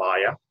mentioned a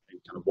buyer and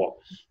kind of what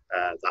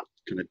that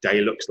kind of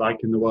day looks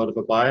like in the world of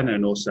a buyer,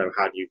 and also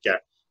how do you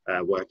get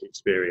work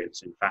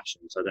experience in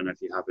fashion. So I don't know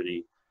if you have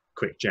any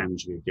quick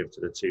gems you give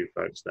to the two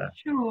folks there.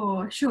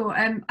 Sure.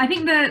 I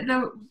think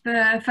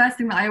the first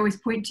thing that I always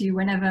point to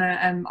whenever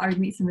I would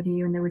meet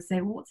somebody and they would say,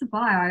 well, what's a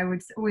buyer? I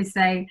would always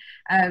say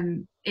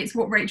it's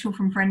what Rachel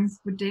from Friends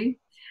would do.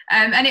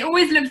 And it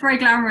always looks very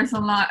glamorous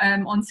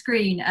on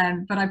screen,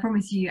 but I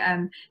promise you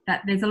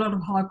that there's a lot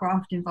of hard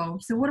graft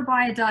involved. So what a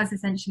buyer does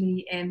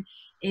essentially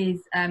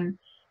is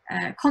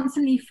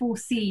constantly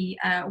foresee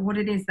what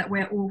it is that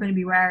we're all going to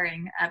be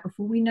wearing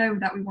before we know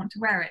that we want to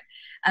wear it.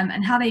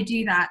 And how they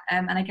do that,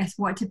 and I guess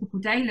what a typical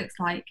day looks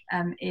like,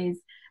 is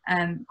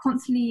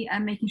constantly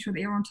making sure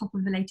that you're on top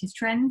of the latest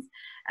trends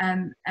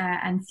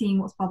and seeing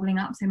what's bubbling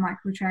up, so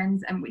micro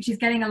trends, which is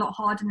getting a lot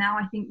harder now.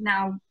 I think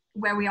now,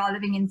 where we are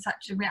living in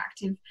such a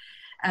reactive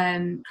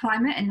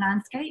climate and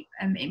landscape.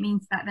 It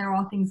means that there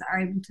are things that are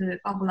able to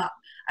bubble up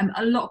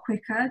a lot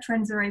quicker,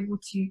 trends are able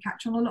to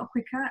catch on a lot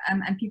quicker,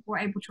 and people are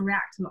able to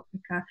react a lot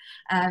quicker.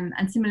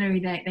 And similarly,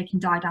 they can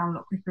die down a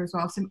lot quicker as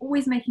well. So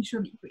always making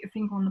sure that you put your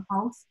finger on the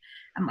pulse,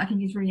 I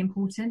think is really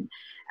important.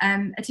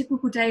 A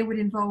typical day would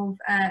involve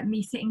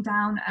me sitting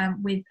down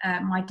with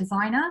my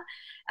designer,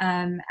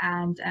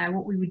 and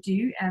what we would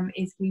do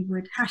is we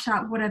would hash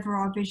out whatever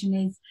our vision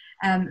is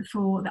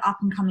for the up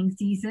and coming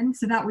season.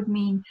 So that would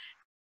mean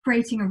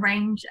creating a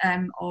range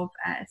of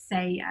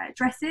say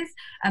dresses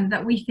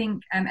that we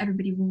think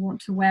everybody will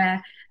want to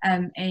wear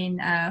in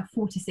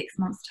 4 to 6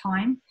 months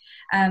time,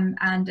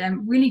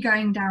 and really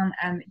going down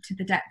to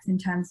the depths in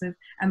terms of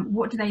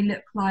what do they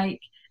look like,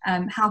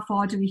 how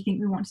far do we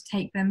think we want to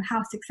take them,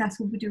 how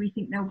successful do we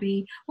think they'll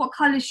be, what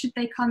colors should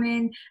they come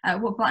in,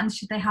 what buttons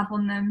should they have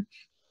on them.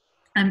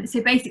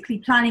 So basically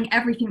planning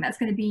everything that's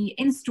going to be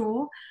in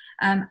store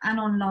and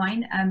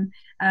online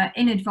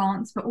in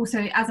advance, but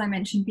also, as I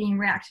mentioned, being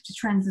reactive to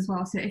trends as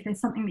well. So if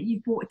there's something that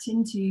you've bought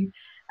into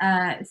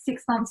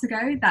 6 months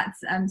ago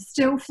that's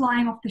still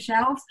flying off the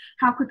shelves,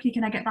 how quickly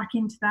can I get back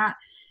into that?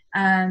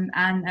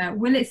 And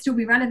will it still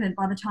be relevant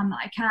by the time that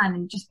I can?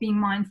 And just being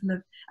mindful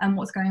of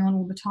what's going on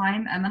all the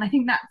time. And I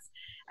think that's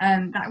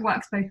that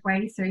works both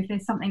ways. So if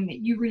there's something that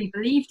you really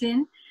believed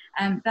in,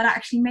 that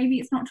actually maybe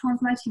it's not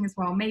translating as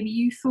well. Maybe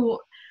you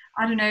thought,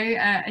 I don't know,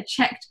 a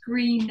checked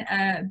green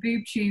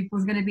boob tube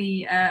was going to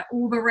be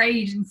all the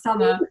rage in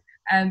summer,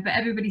 but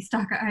everybody's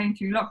stuck at home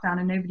through lockdown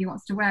and nobody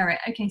wants to wear it.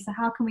 Okay, so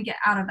how can we get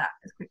out of that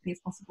as quickly as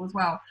possible as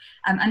well?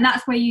 And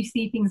that's where you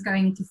see things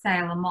going into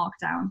sale and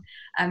markdown.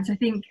 So I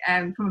think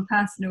from a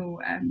personal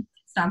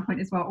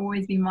standpoint as well,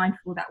 always be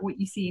mindful that what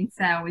you see in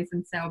sale is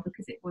in sale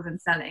because it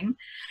wasn't selling.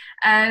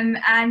 And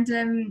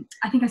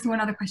I think I saw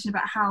another question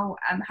about how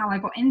I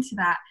got into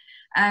that.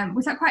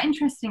 Was that quite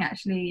interesting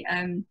actually?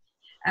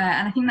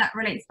 And I think that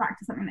relates back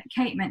to something that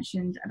Kate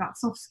mentioned about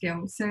soft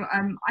skills. So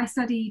I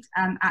studied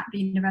at the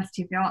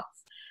University of the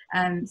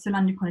Arts, so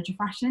London College of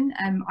Fashion.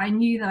 I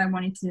knew that I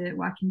wanted to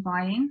work in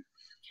buying,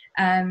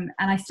 and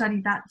I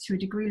studied that to a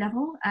degree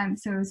level.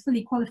 So I was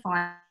fully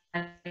qualified.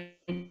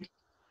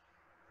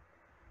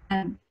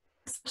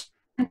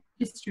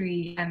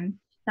 Industry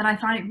that I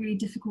found it really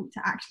difficult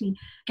to actually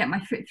get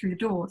my foot through the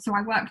door. So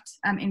I worked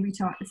in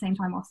retail at the same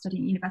time while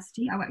studying at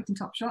university. I worked in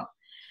Topshop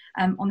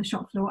on the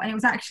shop floor, and it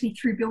was actually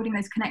through building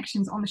those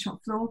connections on the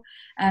shop floor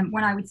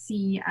when I would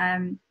see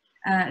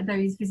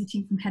those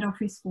visiting from head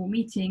office for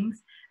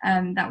meetings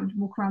that would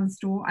walk around the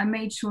store. I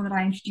made sure that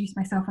I introduced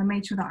myself, I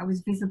made sure that I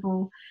was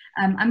visible,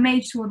 I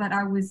made sure that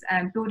I was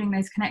building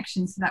those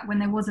connections so that when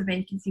there was a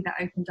vacancy that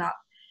opened up,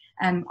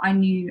 I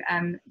knew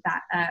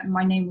that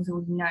my name was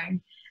already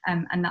known,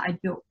 and that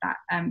I'd built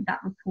that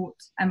report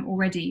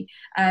already.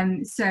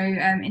 So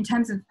in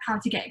terms of how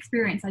to get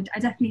experience, I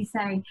definitely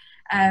say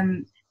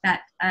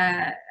that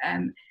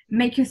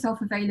make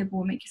yourself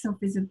available, make yourself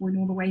visible in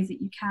all the ways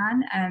that you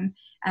can.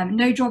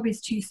 No job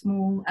is too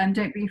small.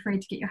 Don't be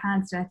afraid to get your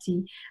hands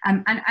dirty,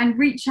 and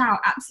reach out,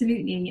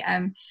 absolutely.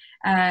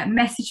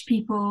 Message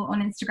people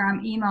on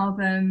Instagram, email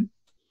them,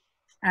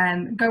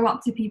 go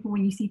up to people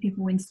when you see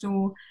people in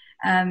store.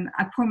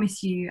 I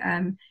promise you,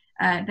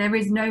 there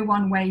is no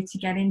one way to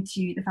get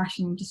into the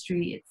fashion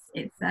industry.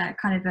 It's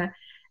kind of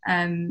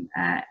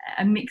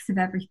a mix of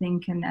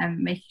everything, and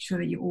making sure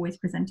that you're always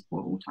presentable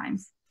at all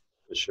times.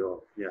 For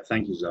sure. Yeah,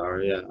 thank you,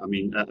 Zara. Yeah, I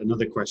mean,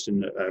 another question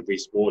that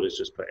Reese Ward has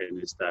just put in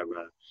is there,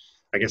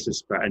 I guess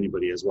it's for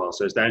anybody as well.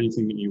 So is there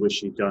anything that you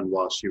wish you'd done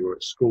whilst you were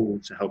at school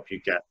to help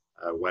you get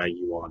where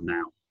you are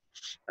now?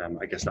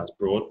 I guess that's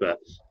broad, but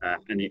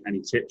any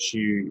tips,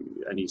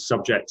 any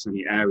subjects,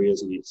 any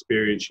areas, any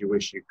experience you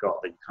wish you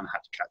got that you kind of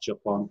had to catch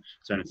up on?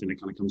 Is there anything that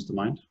kind of comes to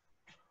mind?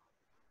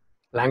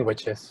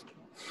 Languages.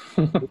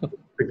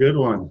 A good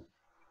one.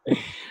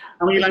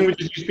 How many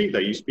languages do you speak though?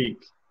 You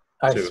speak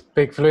I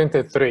speak fluent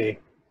in 3,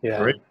 yeah.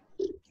 3?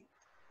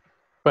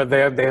 But they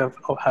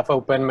have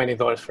opened many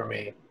doors for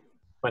me.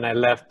 When I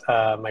left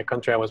my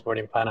country, I was born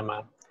in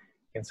Panama,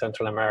 in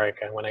Central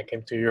America. And when I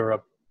came to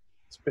Europe,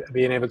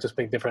 being able to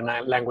speak different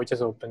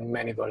languages opened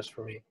many doors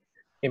for me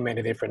in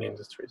many different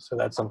industries. So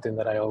that's something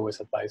that I always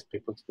advise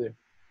people to do.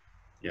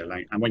 Yeah,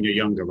 and when you're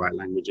younger, right,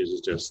 languages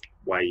is just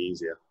way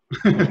easier.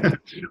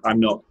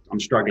 I'm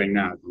struggling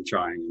now. I'm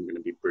trying, I'm going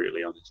to be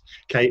brutally honest.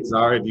 Kate,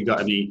 Zara, have you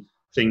got any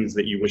things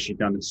that you wish you'd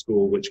done at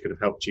school which could have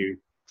helped you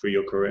through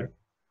your career?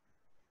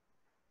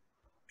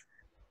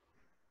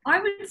 I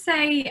would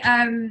say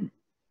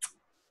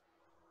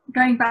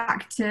going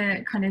back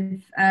to kind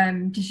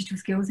of digital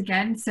skills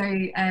again. So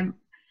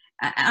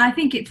I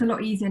think it's a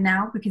lot easier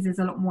now because there's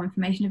a lot more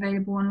information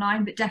available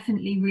online, but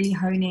definitely really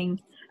honing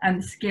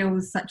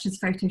skills such as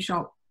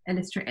Photoshop,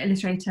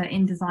 Illustrator,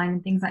 InDesign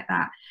and things like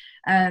that.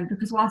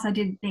 Because whilst I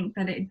did think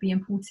that it'd be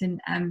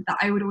important that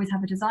I would always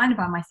have a designer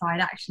by my side,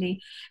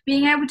 actually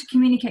being able to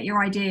communicate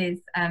your ideas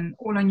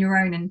all on your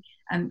own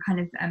and kind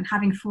of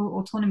having full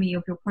autonomy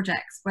of your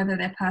projects, whether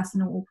they're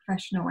personal or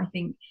professional, I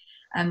think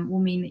will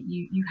mean that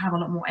you have a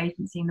lot more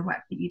agency in the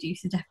work that you do.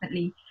 So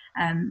definitely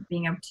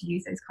being able to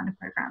use those kind of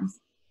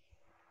programs.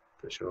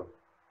 For sure.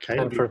 Okay.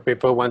 And for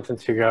people wanting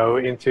to go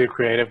into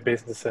creative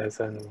businesses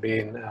and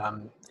being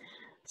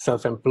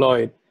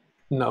self-employed,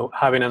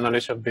 having a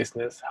knowledge of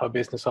business, how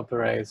business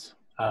operates,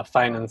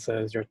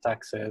 finances, your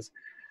taxes.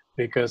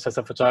 Because as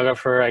a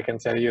photographer, I can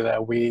tell you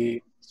that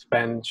we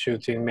spend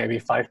shooting maybe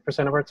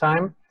 5% of our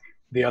time.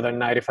 The other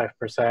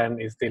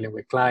 95% is dealing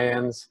with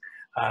clients,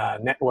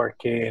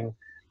 networking,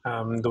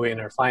 doing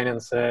our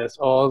finances,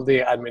 all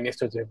the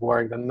administrative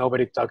work that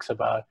nobody talks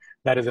about.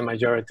 That is the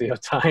majority of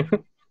time.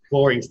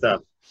 Boring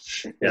stuff.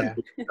 Yeah,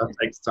 that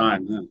takes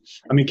time. Yeah.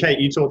 I mean, Kate,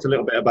 you talked a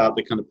little bit about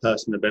the kind of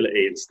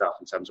personability and stuff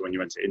in terms of when you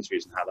went to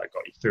interviews and how that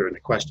got you through. And the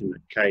question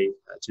that Kate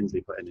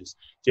Tinsley put in is,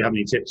 do you have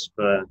any tips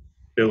for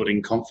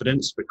building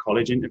confidence for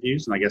college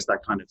interviews? And I guess that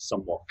kind of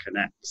somewhat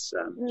connects.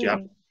 Do you have,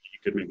 you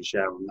could maybe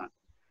share on that?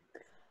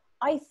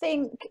 I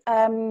think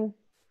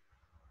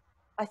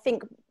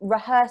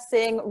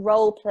rehearsing,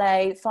 role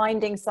play,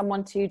 finding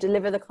someone to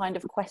deliver the kind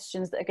of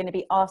questions that are going to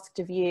be asked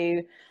of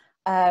you.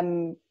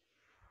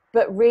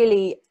 But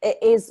really, it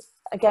is,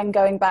 again,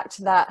 going back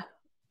to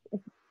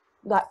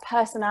that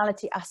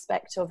personality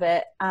aspect of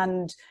it.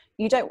 And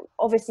you don't,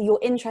 obviously your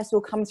interest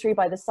will come through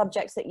by the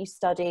subjects that you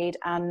studied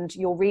and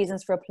your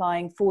reasons for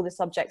applying for the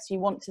subjects you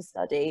want to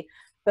study.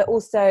 But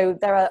also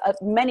there are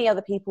many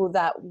other people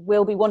that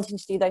will be wanting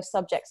to do those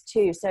subjects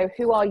too. So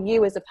who are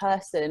you as a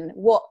person?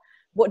 What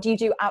do you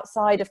do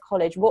outside of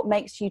college? What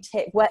makes you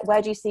tick?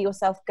 Where do you see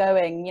yourself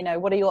going? You know,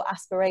 what are your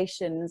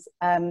aspirations?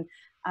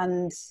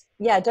 And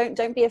yeah,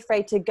 don't be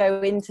afraid to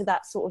go into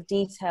that sort of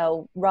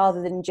detail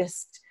rather than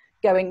just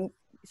going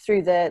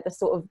through the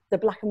sort of the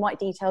black and white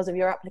details of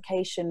your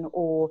application,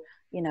 or,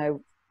 you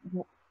know,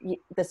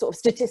 the sort of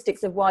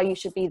statistics of why you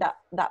should be that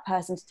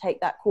person to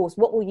take that course.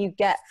 What will you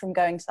get from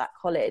going to that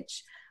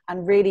college?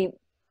 And really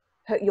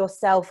put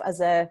yourself as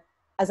an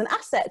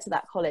asset to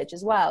that college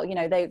as well. You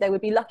know, they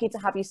would be lucky to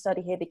have you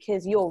study here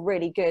because you're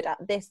really good at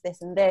this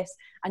and this,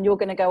 and you're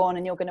going to go on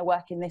and you're going to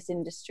work in this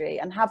industry,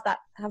 and have that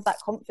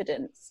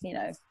confidence, you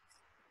know.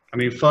 I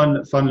mean,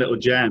 fun little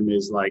gem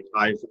is, like,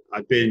 I've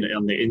been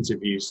on the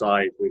interview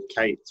side with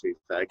Kate, to be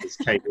fair, because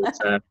Kate was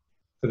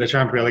for the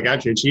Trampoline on the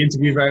Gantry, and she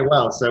interviewed very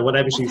well. So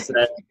whatever she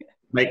said,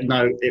 make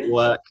note, it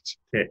worked.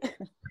 Yeah,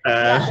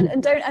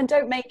 and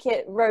don't make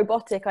it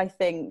robotic. I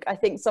think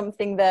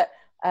something that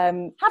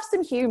have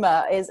some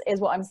humor is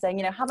what I'm saying.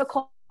 You know, have a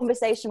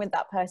conversation with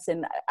that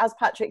person. As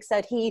Patrick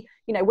said, you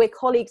know, we're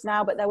colleagues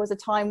now, but there was a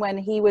time when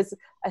he was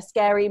a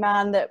scary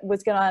man that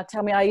was going to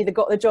tell me I either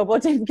got the job or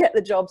didn't get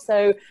the job.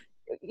 So,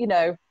 you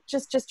know,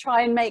 just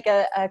try and make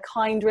a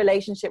kind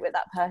relationship with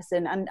that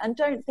person, and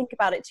don't think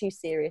about it too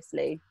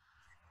seriously.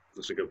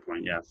 That's a good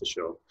point. Yeah, for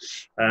sure.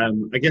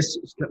 I guess,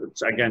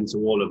 again, to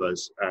all of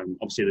us,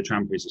 obviously the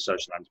Trampoline is a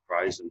social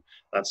enterprise, and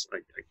that's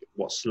like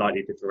what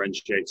slightly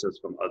differentiates us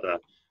from other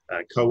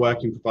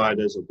co-working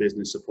providers or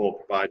business support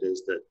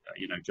providers that,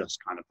 you know,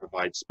 just kind of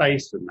provide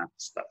space and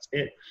that's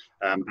it.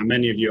 And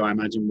many of you, I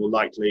imagine, will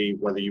likely,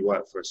 whether you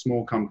work for a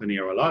small company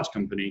or a large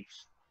company,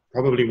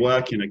 probably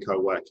work in a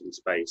co-working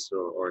space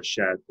or a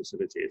shared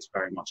facility. It's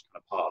very much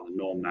kind of part of the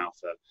norm now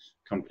for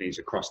companies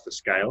across the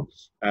scale.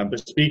 But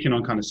speaking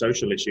on kind of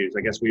social issues,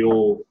 I guess we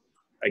all,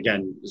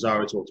 again,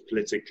 Zara talked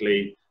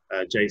politically,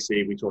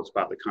 JC, we talked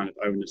about the kind of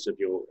onus of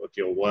your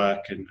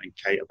work, and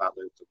Kate about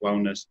the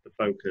wellness, the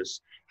focus.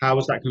 How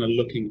has that kind of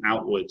looking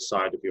outward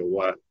side of your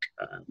work,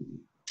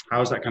 how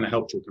has that kind of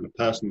helped your kind of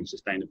personal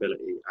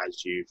sustainability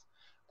as you've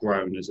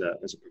grown as a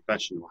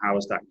professional? How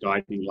has that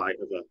guiding light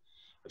of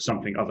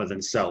something other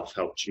than self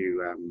helped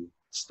you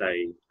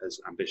stay as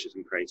ambitious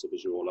and creative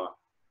as you all are?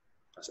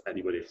 That's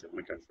anybody, if they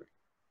want to go for it.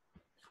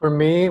 For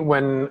me,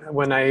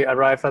 when I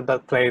arrived at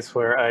that place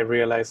where I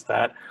realized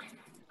that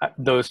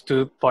those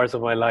two parts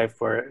of my life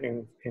were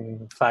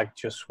in fact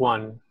just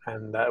one,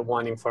 and that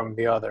one informed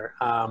the other,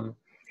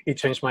 it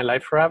changed my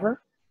life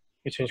forever.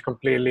 It changed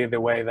completely the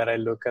way that I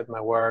look at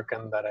my work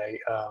and that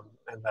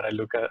I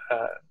look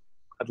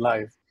at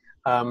life.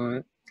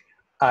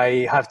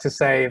 I have to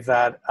say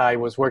that I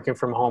was working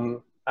from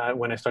home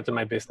when I started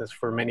my business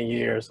for many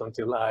years,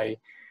 until I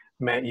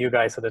met you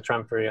guys at the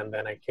Trampoline, and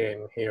then I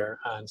came here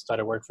and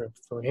started working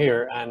from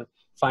here, and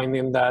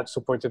finding that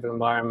supportive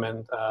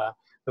environment,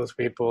 those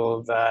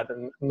people that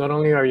not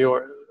only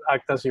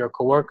act as your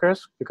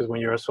coworkers, because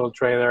when you're a sole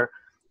trader,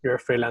 you're a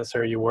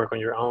freelancer, you work on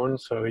your own,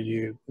 so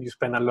you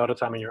spend a lot of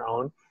time on your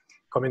own.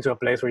 Coming to a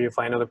place where you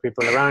find other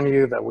people around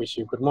you that wish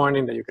you good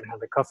morning, that you can have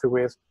the coffee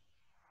with,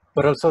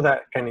 but also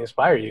that can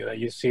inspire you, that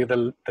you see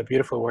the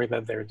beautiful work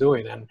that they're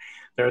doing. And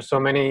there are so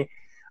many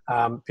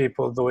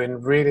people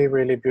doing really,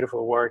 really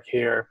beautiful work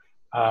here,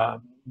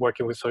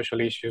 working with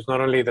social issues, not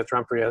only the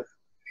Trampoline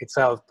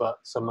itself, but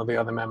some of the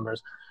other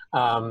members,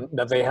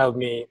 that they helped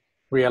me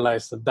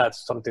realize that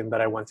that's something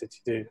that I wanted to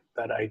do,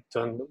 that I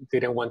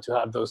didn't want to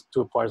have those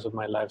two parts of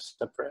my life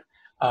separate.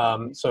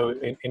 So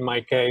in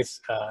my case,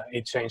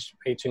 it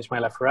changed my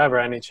life forever,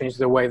 and it changed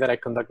the way that I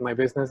conduct my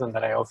business and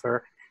that I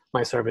offer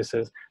my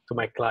services to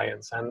my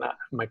clients. And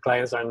my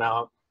clients are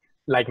now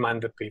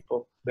like-minded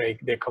people. They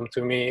come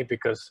to me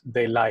because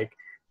they like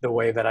the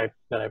way that I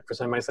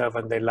present myself,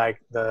 and they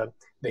like the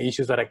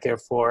issues that I care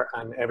for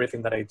and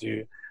everything that I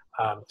do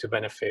to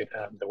benefit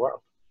the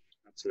world.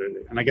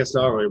 Absolutely. And I guess,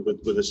 Zara,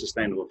 with the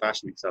Sustainable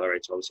Fashion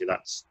Accelerator, obviously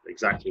that's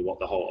exactly what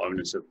the whole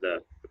onus of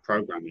the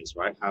program is,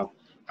 right? How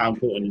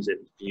important is it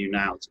for you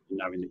now to be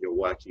knowing that you're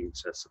working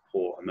to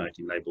support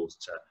emerging labels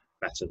to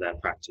better their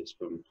practice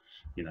from,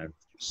 you know,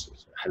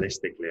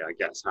 holistically, I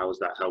guess? How has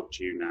that helped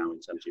you now in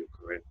terms of your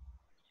career?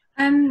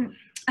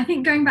 I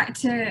think going back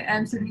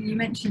to something you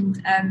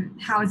mentioned,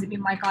 how has it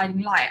been my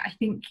guiding light? I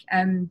think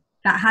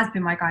that has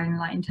been my guiding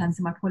light in terms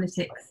of my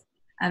politics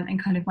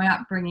and kind of my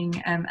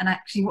upbringing, and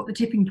actually what the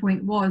tipping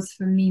point was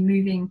for me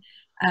moving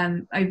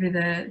over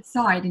the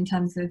side in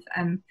terms of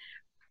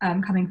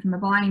coming from a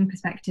buying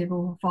perspective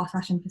or fast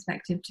fashion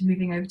perspective to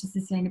moving over to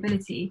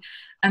sustainability.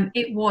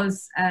 It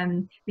was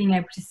being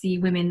able to see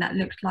women that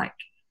looked like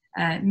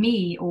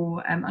me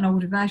or an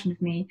older version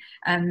of me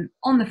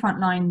on the front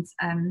lines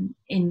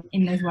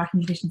in those working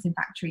conditions in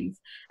factories.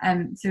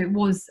 So it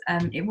was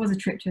a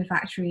trip to a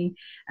factory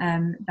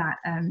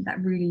that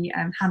really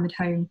hammered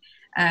home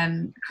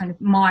kind of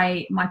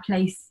my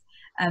place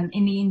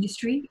in the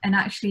industry. And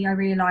actually I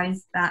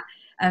realized that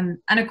and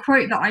a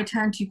quote that I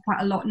turn to quite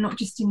a lot, not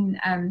just in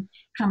kind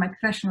of my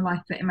professional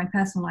life, but in my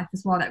personal life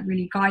as well, that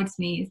really guides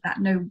me, is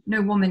that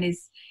no woman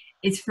is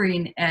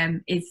free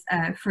and is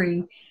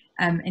free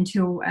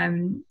until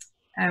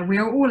we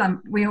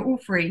are all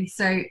free.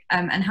 So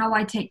and how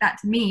I take that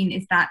to mean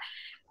is that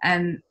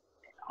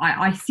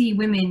I see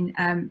women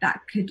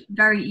that could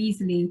very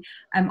easily,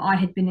 I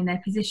had been in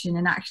their position,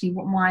 and actually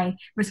what my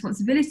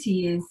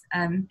responsibility is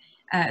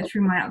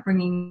through my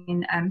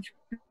upbringing and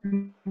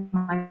through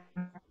my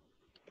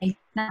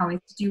now is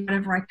to do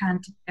whatever I can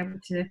to be able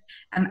to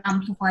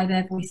amplify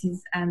their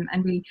voices and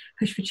really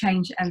push for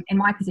change in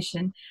my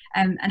position.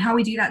 And how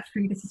we do that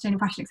through the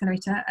Sustainable Fashion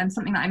Accelerator,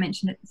 something that I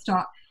mentioned at the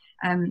start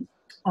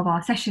of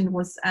our session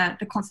was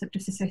the concept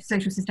of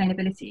social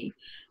sustainability.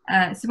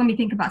 So when we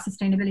think about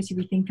sustainability,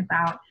 we think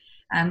about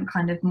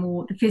kind of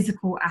more the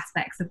physical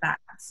aspects of that,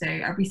 so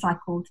a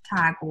recycled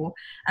tag or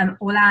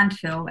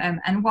landfill,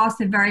 and whilst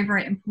they're very,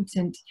 very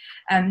important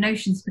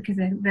notions because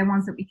they're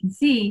ones that we can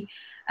see,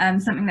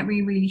 something that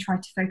we really try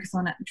to focus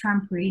on at the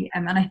Trampery,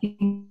 and I think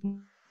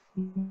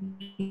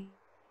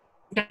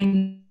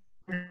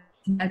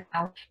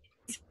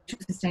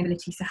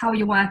sustainability. So how are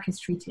your workers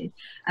treated?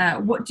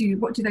 What do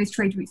those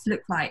trade routes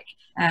look like?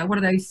 What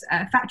are those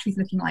factories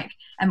looking like?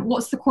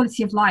 What's the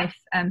quality of life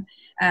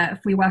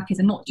for your workers,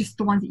 and not just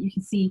the ones that you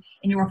can see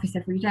in your office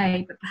every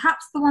day, but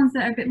perhaps the ones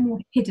that are a bit more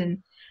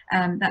hidden,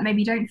 that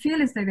maybe don't feel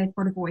as though they've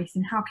got a voice,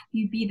 and how can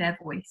you be their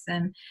voice?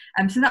 So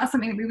that's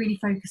something that we really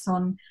focus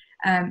on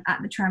at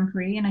the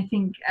Trampery, and I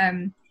think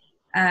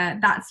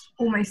that's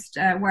almost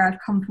where I've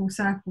come full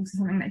circle to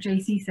something that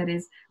JC said,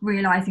 is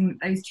realizing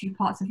that those two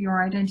parts of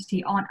your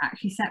identity aren't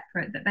actually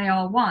separate, that they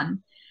are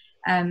one,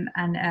 and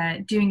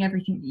doing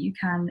everything that you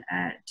can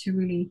to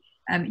really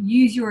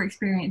use your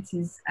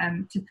experiences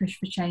to push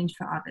for change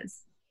for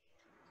others.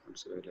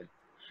 Absolutely.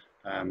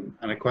 And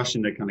a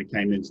question that kind of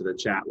came into the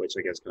chat, which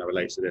I guess kind of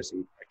relates to this,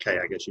 and Kay,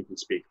 I guess you can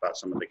speak about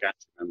some of the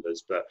gantry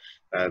members, but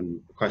a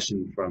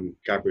question from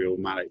Gabriel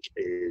Malik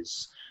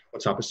is,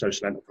 what type of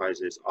social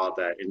enterprises are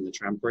there in the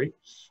Trampery?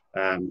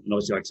 And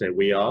obviously, like I say,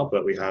 we are,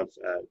 but we have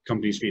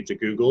companies for you to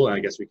Google, and I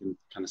guess we can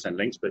kind of send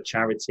links, but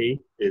Charity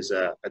is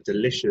a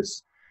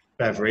delicious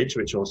beverage,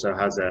 which also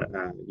has a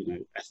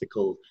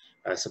ethical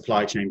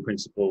supply chain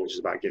principle, which is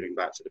about giving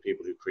back to the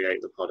people who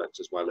create the product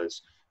as well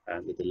as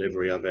the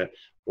delivery of it.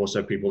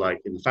 Also, people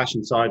like in the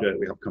fashion side,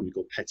 we have a company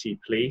called Petit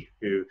Pli,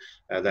 who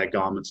their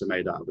garments are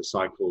made out of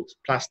recycled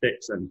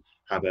plastics and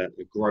have a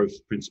growth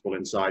principle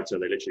inside. So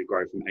they literally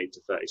grow from 8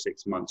 to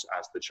 36 months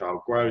as the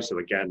child grows. So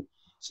again,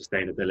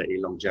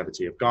 sustainability,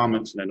 longevity of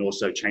garments. And then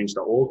also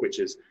Change.org, which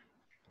is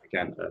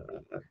again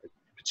a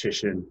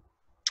petition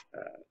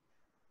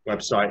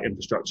website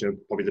infrastructure,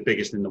 probably the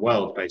biggest in the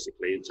world,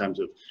 basically, in terms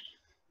of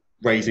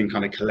raising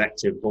kind of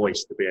collective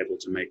voice to be able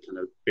to make kind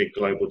of big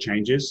global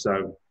changes.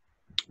 So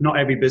not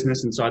every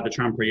business inside the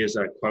Trampery is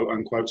a quote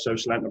unquote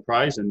social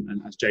enterprise.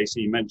 And as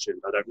JC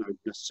mentioned, I don't know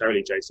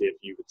necessarily, JC, if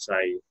you would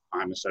say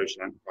I'm a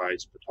social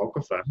enterprise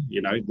photographer,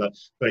 you know,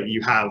 but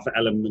you have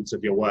elements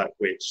of your work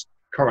which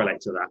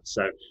correlate to that.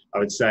 So I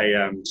would say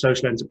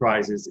social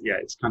enterprise is, yeah,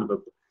 it's kind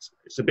of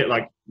it's a bit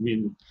like, I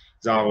mean,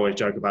 Zara always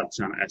joke about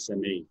the term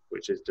SME,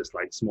 which is just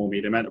like small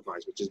medium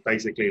enterprise, which is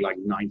basically like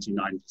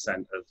 99%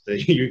 of the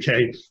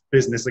UK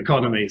business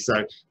economy.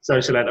 So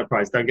social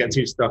enterprise, don't get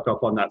too stuck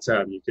up on that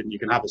term. You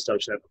can have a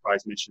social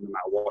enterprise mission no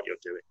matter what you're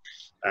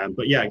doing.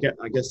 But yeah,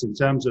 I guess in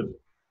terms of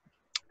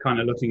kind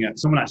of looking at,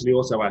 someone actually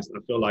also asked, I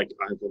feel like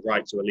I have the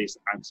right to at least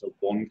answer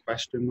one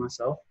question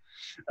myself,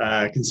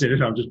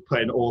 considering I'm just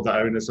putting all the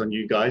onus on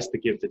you guys to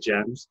give the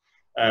gems.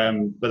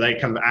 But they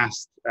kind of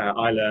asked,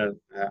 Isla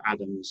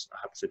Adams, I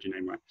have said your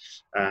name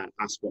right,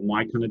 asked what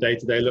my kind of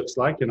day-to-day looks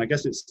like. And I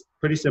guess it's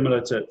pretty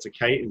similar to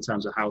Kate in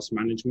terms of house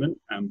management.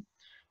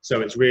 So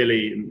it's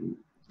really,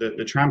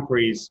 the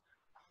Trampery's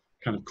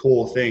kind of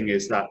core thing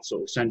is that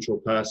sort of central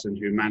person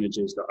who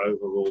manages the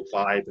overall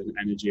vibe and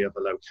energy of a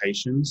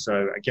location.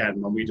 So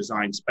again, when we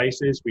design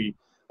spaces, we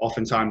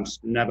oftentimes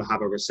never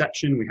have a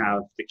reception. We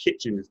have the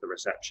kitchen as the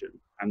reception.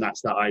 And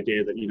that's that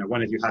idea that, you know,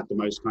 when have you had the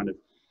most kind of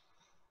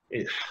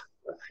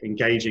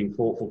engaging,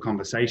 thoughtful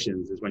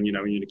conversations is when, you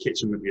know, when you're in the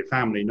kitchen with your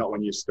family, not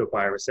when you're stood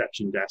by a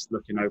reception desk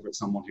looking over at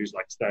someone who's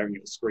like staring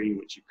at the screen,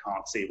 which you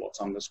can't see what's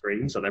on the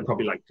screen. So they're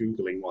probably like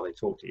Googling while they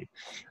talk to you.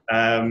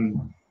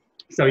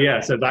 So yeah,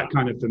 so that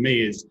kind of for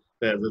me is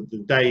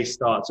the day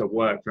starts at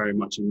work very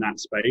much in that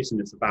space, and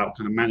it's about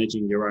kind of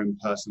managing your own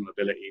personal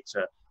ability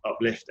to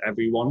uplift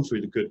everyone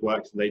through the good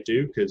work that they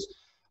do, because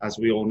as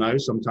we all know,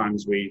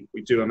 sometimes we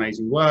do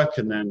amazing work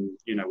and then,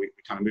 you know, we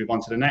kind of move on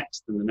to the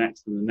next and the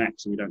next and the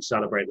next, and we don't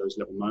celebrate those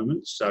little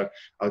moments. So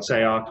I would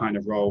say our kind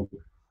of role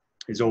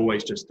is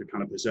always just to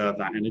kind of preserve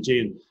that energy.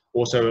 And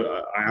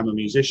also I am a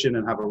musician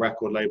and have a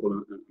record label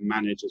and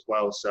manage as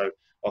well. So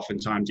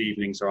oftentimes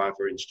evenings are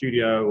either in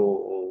studio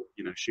or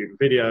you know, shooting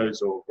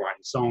videos or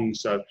writing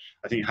songs. So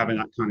I think having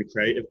that kind of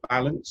creative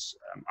balance,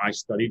 I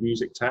studied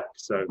music tech,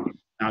 so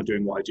now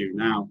doing what I do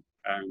now,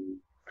 I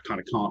kind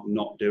of can't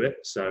not do it.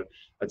 So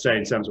I'd say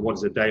in terms of what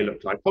does a day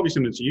look like, probably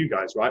similar to you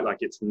guys, right? Like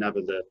it's never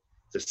the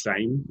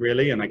same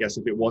really. And I guess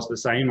if it was the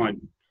same, I'd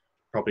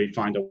probably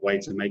find a way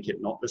to make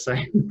it not the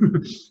same.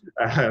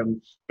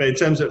 But in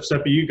terms of,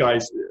 so for you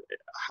guys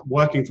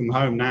working from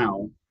home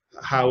now,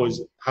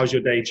 how's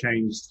your day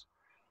changed?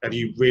 Have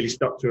you really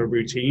stuck to a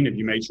routine? Have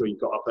you made sure you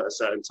got up at a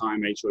certain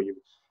time, made sure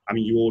I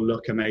mean, you all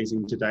look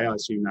amazing today. I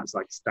assume that's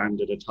like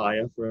standard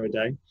attire for a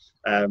day.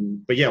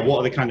 But yeah, what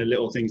are the kind of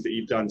little things that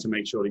you've done to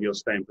make sure that you're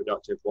staying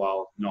productive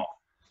while not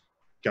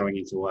going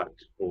into work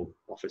or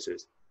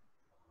offices?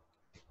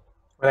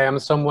 Well, I am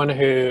someone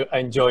who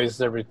enjoys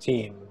the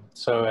routine.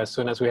 So as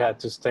soon as we had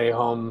to stay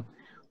home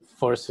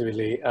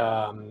forcibly,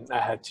 I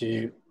had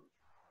to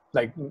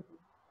like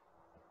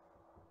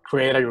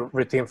create a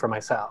routine for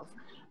myself.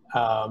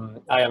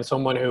 I am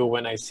someone who,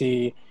 when I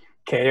see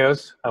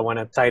chaos, I want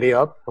to tidy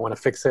up, I want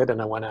to fix it,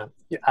 and I want to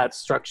add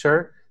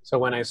structure. So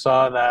when I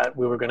saw that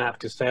we were going to have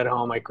to stay at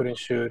home, I couldn't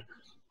shoot,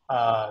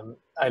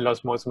 I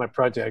lost most of my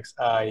projects,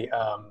 I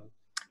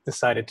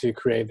decided to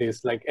create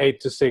this like 8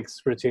 to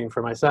 6 routine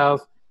for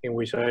myself, in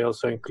which I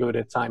also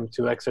included time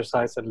to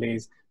exercise at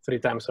least 3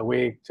 times a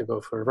week, to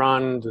go for a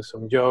run, do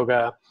some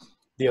yoga.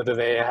 The other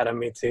day I had a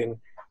meeting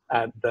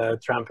at the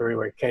trampoline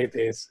where Kate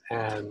is,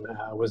 and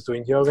was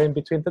doing yoga in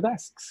between the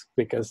desks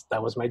because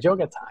that was my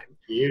yoga time.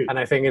 Cute. And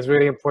I think it's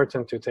really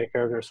important to take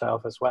care of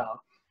yourself as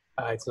well.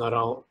 It's not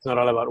all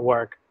about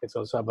work. It's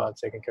also about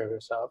taking care of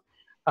yourself.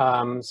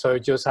 So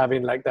just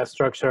having like that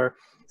structure,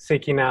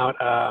 seeking out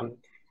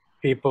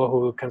people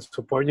who can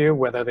support you,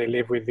 whether they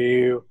live with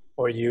you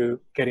or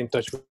you get in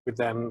touch with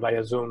them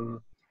via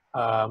Zoom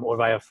or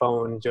via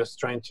phone, just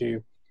trying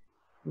to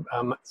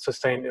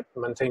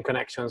maintain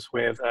connections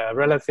with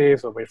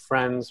relatives or with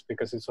friends,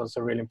 because it's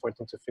also really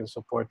important to feel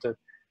supported,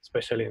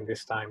 especially in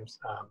these times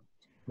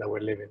that we're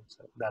living.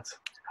 So that's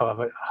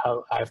how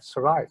I've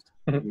survived.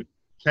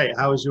 Kate,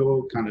 how is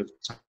your kind of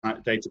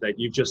day-to-day?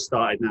 You've just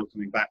started now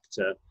coming back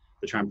to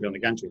the trampoline on the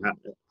gantry. Have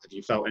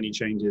you felt any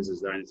changes?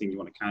 Is there anything you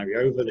want to carry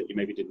over that you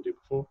maybe didn't do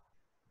before?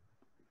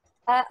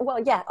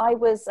 Well, yeah, I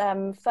was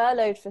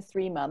furloughed for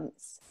 3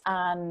 months,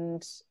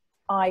 and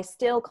I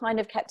still kind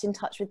of kept in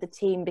touch with the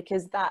team,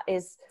 because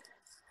that's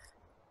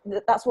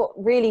what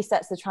really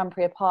sets the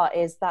Trampoline apart,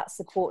 is that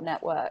support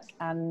network,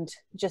 and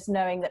just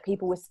knowing that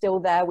people were still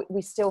there.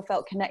 We still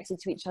felt connected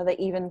to each other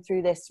even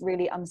through this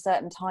really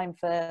uncertain time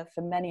for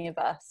many of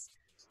us.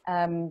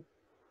 And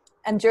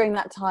during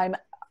that time,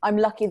 I'm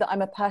lucky that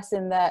I'm a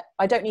person that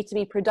I don't need to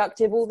be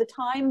productive all the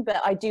time,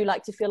 but I do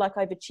like to feel like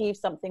I've achieved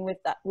something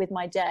with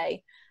my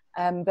day.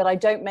 But I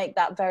don't make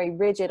that very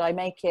rigid. I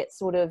make it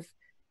sort of,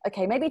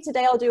 okay, maybe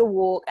today I'll do a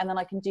walk and then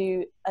I can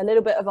do a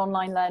little bit of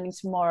online learning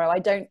tomorrow. I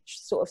don't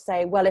sort of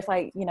say, well, if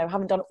I,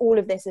 haven't done all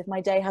of this, if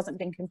my day hasn't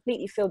been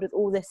completely filled with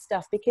all this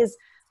stuff, because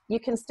you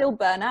can still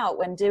burn out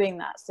when doing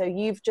that. So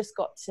you've just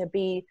got to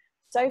be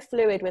so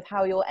fluid with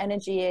how your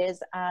energy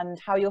is and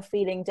how you're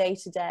feeling day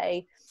to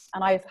day.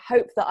 And I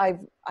hope that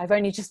I've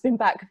only just been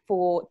back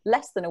for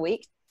less than a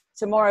week.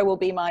 Tomorrow will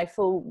be my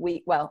full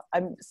week. Well,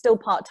 I'm still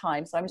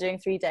part-time, so I'm doing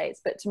 3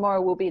 days, but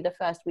tomorrow will be the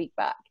first week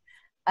back.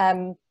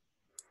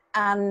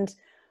 And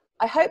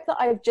I hope that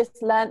I've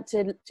just learned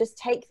to just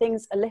take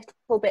things a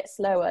little bit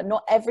slower.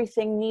 Not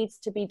everything needs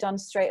to be done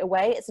straight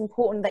away. It's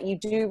important that you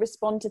do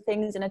respond to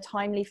things in a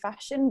timely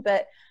fashion,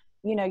 but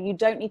you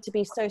don't need to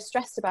be so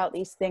stressed about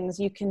these things.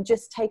 You can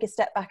just take a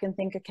step back and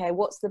think, okay,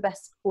 what's the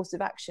best course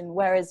of action?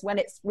 Whereas when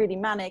it's really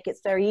manic,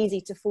 it's very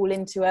easy to fall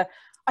into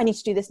I need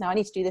to do this now, I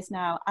need to do this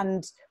now.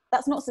 And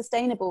that's not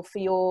sustainable for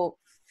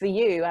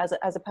you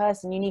as a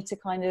person. You need to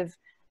kind of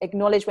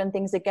acknowledge when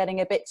things are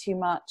getting a bit too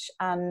much,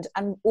 and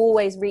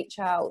always reach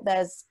out.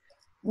 There's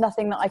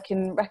nothing that I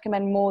can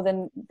recommend more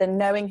than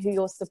knowing who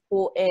your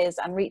support is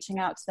and reaching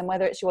out to them,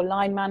 whether it's your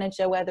line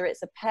manager, whether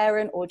it's a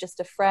parent or just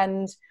a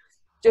friend.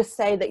 Just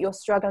say that you're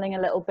struggling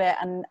a little bit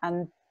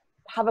and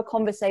have a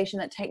conversation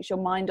that takes your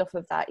mind off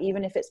of that,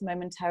 even if it's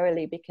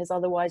momentarily, because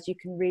otherwise you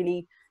can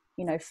really,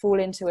 you know, fall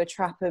into a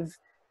trap of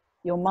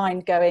your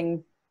mind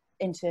going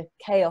into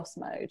chaos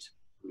mode.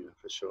 Yeah,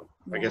 for sure.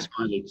 Yeah. I guess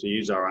finally to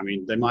you, Zara, I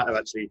mean, they might have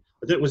actually,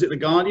 was it the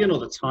Guardian or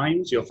the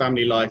Times? Your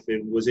family life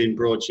was in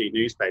broadsheet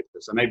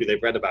newspapers, so maybe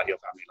they've read about your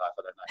family life.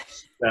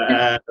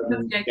 I don't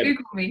know. Yeah,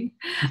 Google me.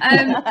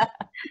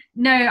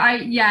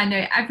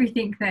 No,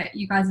 everything that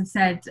you guys have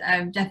said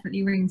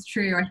definitely rings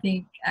true. I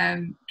think,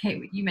 Kate,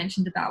 what you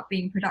mentioned about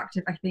being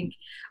productive, I think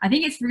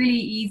it's really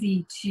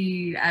easy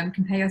to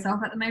compare yourself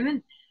at the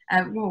moment.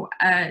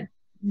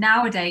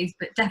 Nowadays,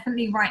 but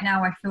definitely right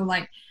now, I feel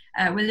like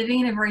we're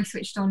living in a very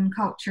switched on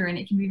culture, and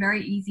it can be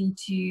very easy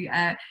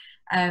to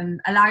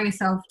allow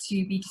yourself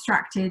to be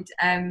distracted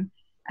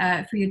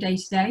for your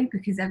day-to-day,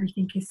 because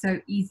everything is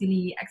so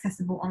easily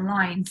accessible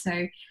online.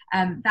 So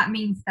that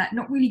means that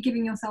not really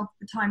giving yourself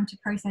the time to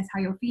process how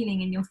you're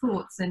feeling and your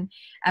thoughts, and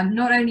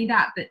not only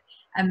that, but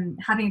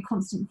having a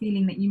constant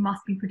feeling that you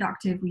must be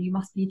productive or you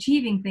must be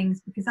achieving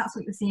things because that's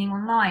what you're seeing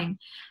online.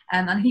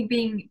 And I think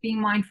being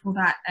mindful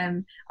that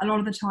a lot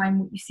of the time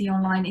what you see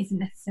online isn't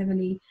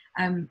necessarily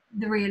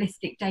the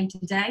realistic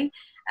day-to-day.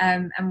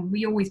 And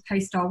we always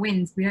post our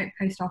wins, we don't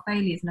post our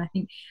failures. And I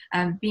think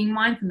being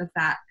mindful of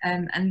that,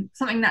 and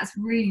something that's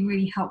really,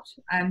 really helped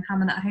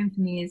hammer that home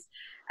for me is,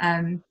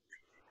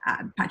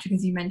 Patrick,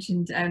 as you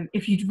mentioned,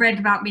 if you'd read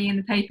about me in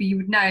the paper, you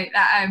would know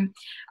that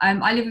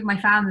I live with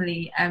my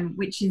family,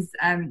 which is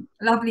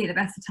lovely at the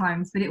best of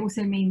times, but it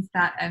also means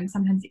that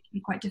sometimes it can be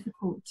quite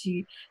difficult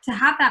to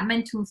have that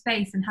mental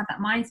space and have that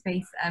mind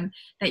space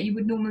that you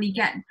would normally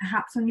get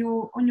perhaps on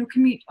your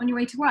commute on your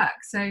way to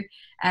work. So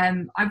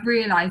I've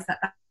realised that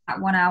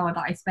 1 hour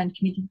that I spend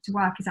commuting to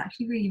work is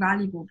actually really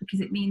valuable,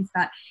 because it means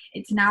that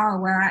it's an hour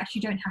where I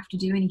actually don't have to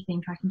do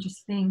anything. I can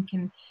just think.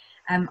 And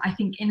I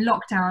think in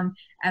lockdown,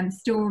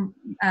 still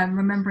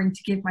remembering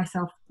to give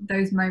myself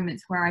those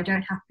moments where I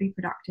don't have to be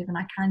productive and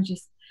I can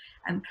just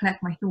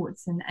collect my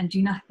thoughts and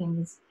do nothing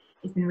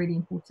has been really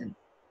important.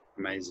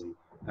 Amazing.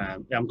 Yeah,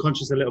 I'm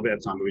conscious a little bit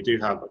of time, but we do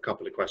have a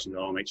couple of questions.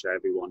 I'll make sure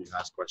everyone who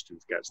has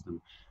questions gets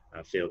them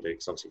fielded.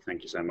 Because obviously,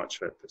 thank you so much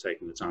for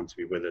taking the time to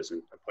be with us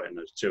and putting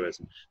those to us.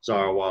 And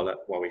Zara,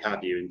 while we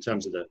have you, in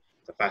terms of the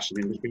fashion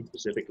industry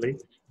specifically,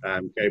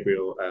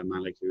 Gabriel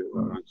Malik,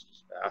 who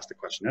asked the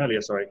question earlier,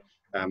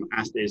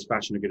 asked, is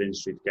fashion a good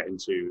industry to get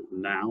into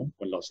now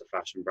when lots of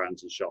fashion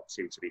brands and shops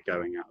seem to be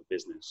going out of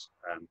business?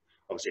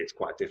 Obviously, it's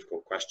quite a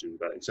difficult question,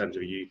 but in terms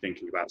of you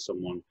thinking about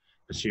someone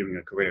pursuing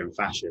a career in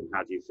fashion,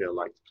 how do you feel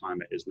like the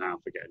climate is now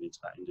for getting into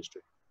that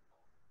industry?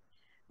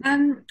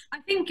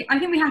 I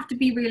think we have to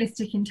be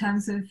realistic in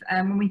terms of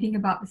when we think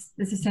about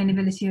the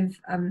sustainability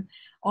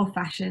of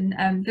fashion.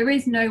 There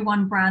is no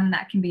one brand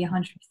that can be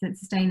 100%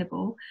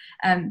 sustainable.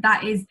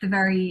 That is the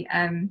very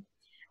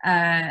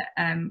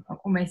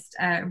almost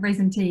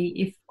raison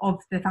d'etre of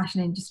the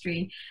fashion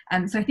industry.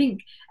 So I think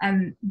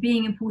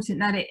being important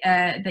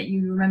that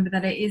you remember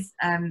that it is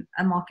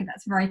a market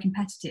that's very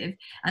competitive,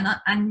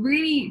 and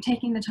really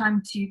taking the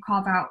time to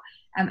carve out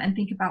and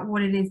think about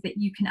what it is that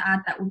you can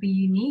add that will be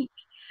unique.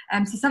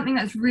 So something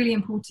that's really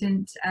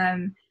important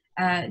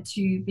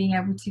to being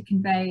able to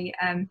convey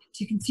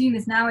to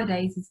consumers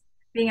nowadays is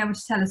being able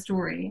to tell a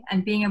story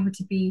and being able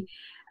to be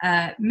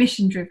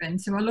mission driven.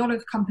 So a lot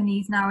of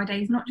companies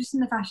nowadays, not just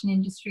in the fashion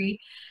industry,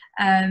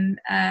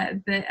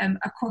 but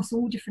across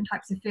all different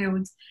types of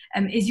fields,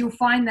 is you'll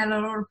find that a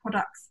lot of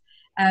products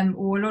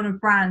or a lot of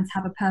brands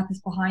have a purpose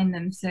behind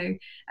them. So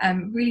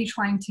really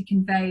trying to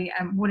convey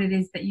what it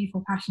is that you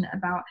feel passionate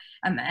about,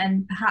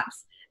 and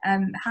perhaps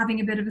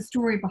having a bit of a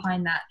story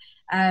behind that.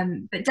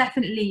 But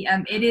definitely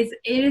it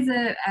is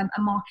a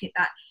market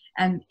that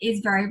is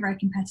very, very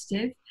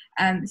competitive.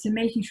 So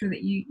making sure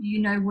that you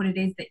know what it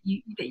is that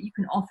you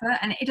can offer,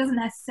 and it doesn't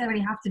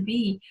necessarily have to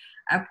be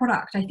a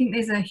product. I think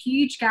there's a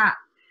huge gap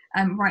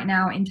right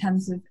now in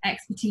terms of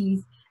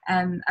expertise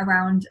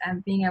around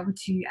being able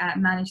to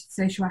manage the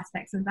social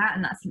aspects of that,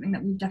 and that's something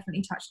that we've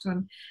definitely touched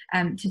on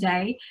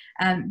today.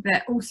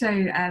 But also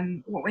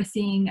what we're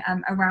seeing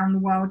around the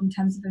world in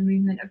terms of the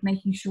movement of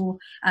making sure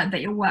that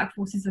your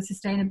workforces are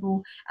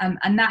sustainable,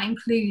 and that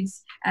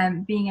includes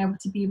being able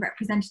to be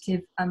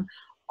representative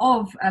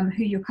of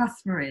who your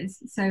customer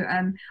is. So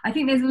I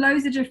think there's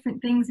loads of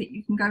different things that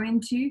you can go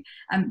into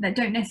that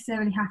don't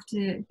necessarily have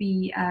to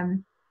be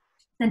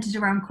centered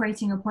around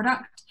creating a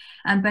product,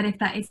 but if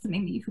that is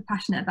something that you feel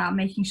passionate about,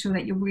 making sure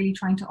that you're really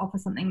trying to offer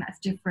something that's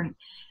different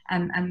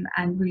and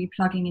really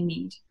plugging a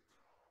need.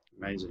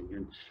 Amazing.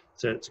 And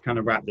to kind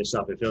of wrap this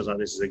up, it feels like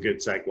this is a good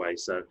segue.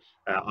 So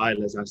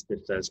Isla's asked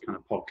if there's kind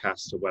of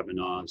podcasts or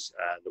webinars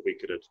that we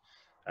could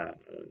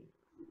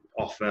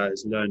offer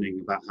as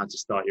learning about how to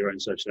start your own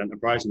social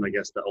enterprise. And I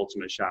guess the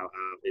ultimate shout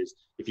out is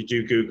if you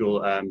do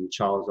Google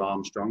Charles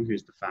Armstrong,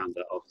 who's the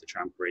founder of the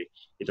Trampery,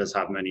 he does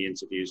have many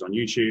interviews on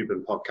YouTube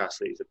and podcasts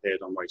that he's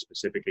appeared on where he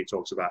specifically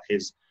talks about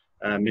his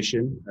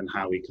mission and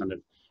how he kind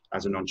of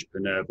as an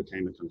entrepreneur,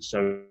 became a kind of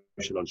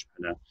social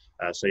entrepreneur.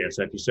 So yeah,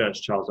 so if you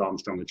search Charles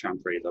Armstrong, the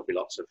Trampery, there'll be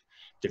lots of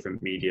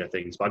different media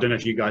things. But I don't know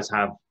if you guys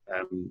have,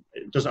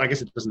 I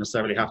guess it doesn't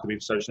necessarily have to be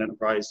for social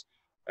enterprise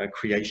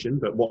creation,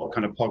 but what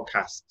kind of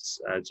podcasts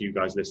do you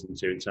guys listen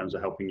to in terms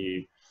of helping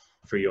you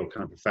through your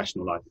kind of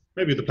professional life?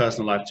 Maybe the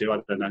personal life too, I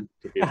don't know.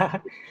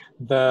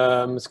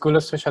 The School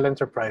of Social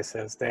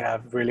Enterprises, they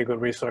have really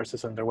good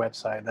resources on their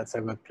website. That's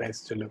a good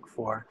place to look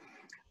for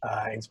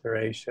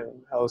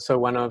inspiration. Also,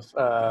 one of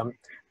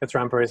the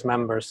Trampery's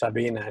members,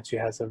 Sabina, she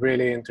has a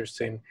really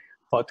interesting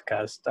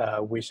podcast,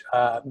 which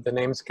the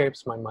name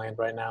escapes my mind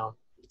right now.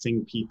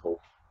 Connecting People.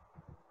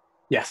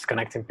 Yes,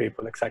 Connecting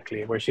People,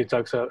 exactly, where she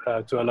talks to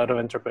a lot of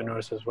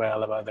entrepreneurs as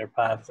well about their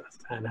paths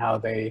and how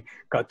they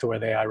got to where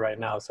they are right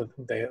now. So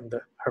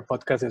her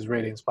podcast is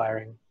really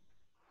inspiring.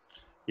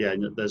 Yeah,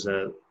 and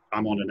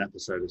I'm on an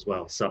episode as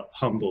well, so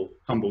humble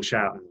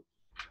shout out.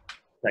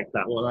 Check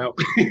that one out.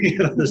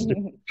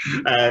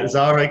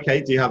 Zara,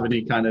 Kate, do you have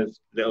any kind of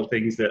little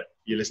things that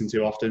you listen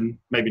to often?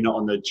 Maybe not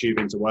on the tube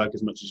into work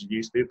as much as you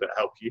used to, but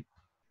help you?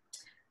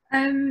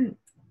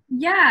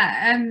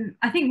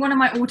 I think one of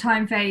my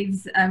all-time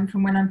faves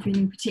from when I'm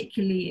feeling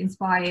particularly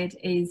inspired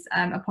is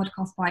a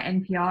podcast by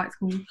NPR. It's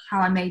called How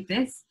I Made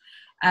This.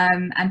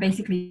 And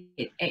basically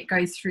it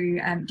goes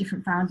through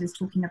different founders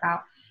talking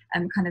about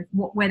kind of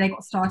where they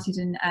got started,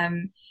 and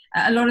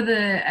a lot of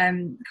the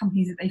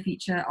companies that they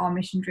feature are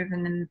mission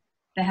driven and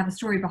they have a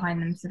story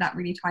behind them, so that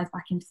really ties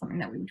back into something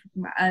that we were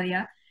talking about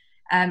earlier.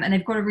 And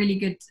they've got a really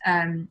good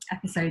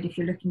episode if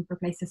you're looking for a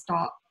place to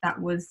start,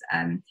 that was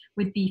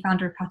with the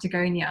founder of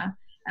Patagonia,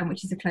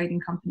 which is a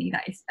clothing company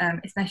that is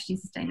especially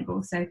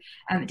sustainable. So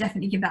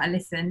definitely give that a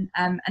listen.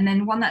 And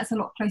then one that's a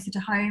lot closer to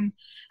home,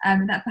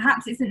 that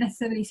perhaps isn't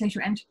necessarily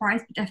social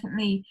enterprise, but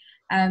definitely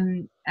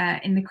in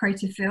the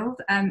creative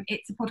field.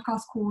 It's a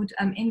podcast called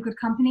In Good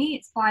Company.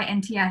 It's by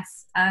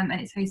NTS, and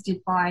it's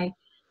hosted by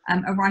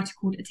a writer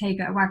called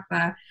Atega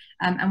Awagba.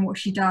 And what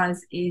she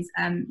does is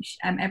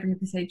every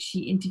episode she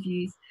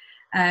interviews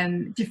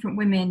different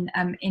women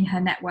in her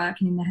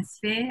network and in her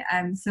sphere.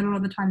 So a lot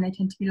of the time they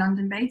tend to be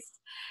London based,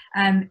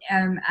 and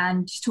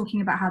just talking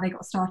about how they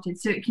got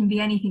started. So it can be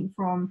anything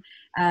from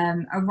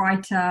a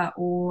writer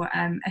or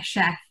a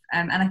chef.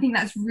 And I think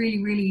that's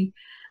really, really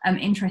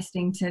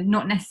interesting to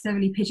not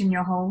necessarily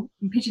pigeonhole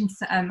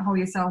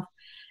yourself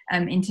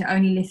into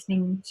only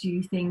listening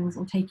to things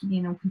or taking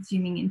in or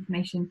consuming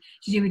information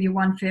to do with your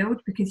one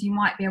field, because you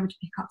might be able to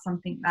pick up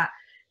something that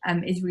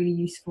is really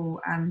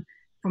useful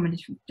from a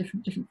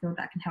different field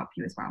that can help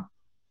you as well.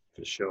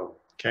 For sure.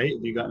 Kate,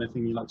 have you got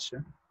anything you'd like to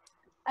share?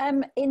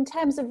 In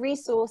terms of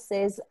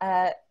resources,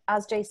 as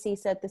JC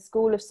said, the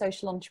School of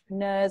Social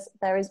Entrepreneurs,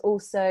 there is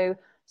also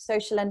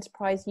Social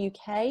Enterprise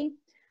UK,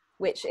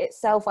 which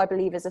itself I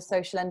believe is a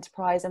social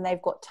enterprise, and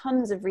they've got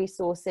tons of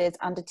resources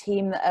and a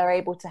team that are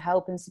able to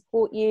help and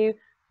support you.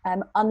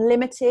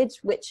 Unlimited,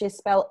 which is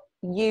spelled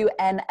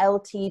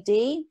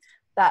UNLTD,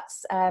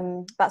 that's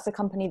a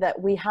company that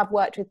we have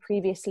worked with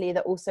previously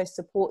that also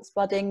supports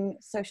budding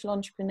social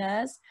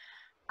entrepreneurs.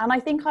 And I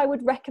think I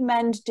would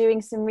recommend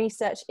doing some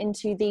research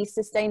into the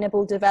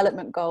Sustainable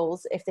Development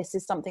Goals if this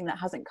is something that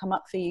hasn't come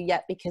up for you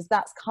yet, because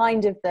that's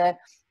kind of the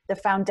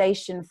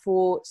foundation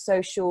for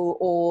social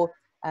or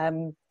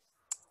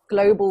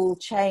global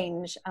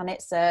change. And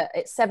it's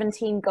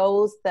 17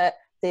 goals that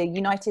the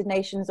United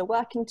Nations are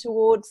working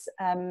towards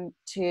to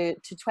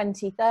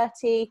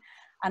 2030.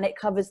 And it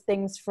covers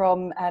things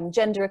from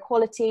gender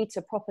equality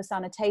to proper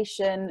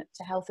sanitation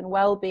to health and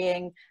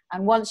well-being.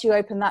 And once you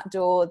open that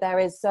door, there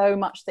is so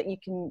much that you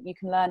can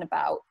learn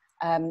about.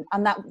 And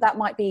that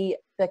might be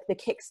the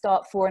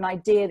kickstart for an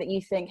idea that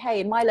you think, hey,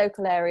 in my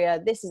local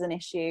area, this is an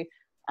issue,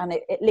 and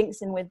it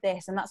links in with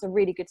this, and that's a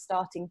really good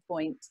starting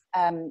point.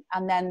 And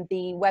then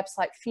the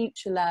website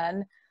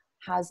FutureLearn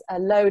has a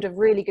load of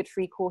really good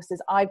free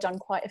courses. I've done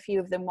quite a few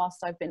of them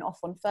whilst I've been off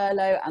on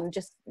furlough, and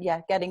just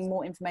getting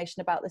more information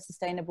about the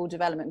Sustainable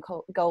Development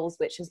Goals,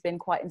 which has been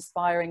quite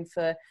inspiring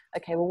for,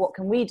 okay, well, what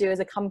can we do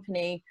as a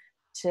company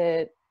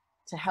to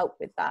help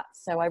with that?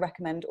 So I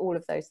recommend all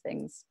of those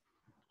things.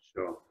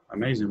 Sure.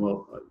 Amazing.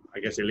 Well, I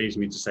guess it leaves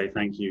me to say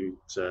thank you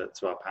to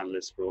our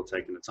panelists for all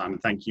taking the time,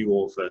 and thank you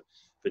all for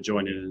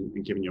joining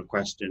and giving your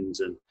questions.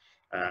 And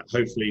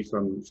hopefully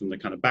from the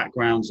kind of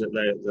backgrounds that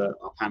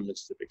our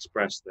panelists have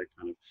expressed, their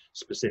kind of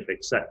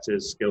specific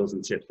sectors, skills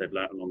and tips they've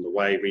learned along the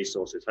way,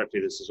 resources,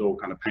 hopefully this has all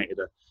kind of painted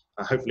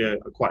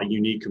quite a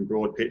unique and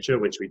broad picture,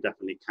 which we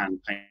definitely can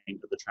paint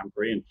at the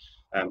Trampery. And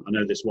I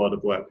know this World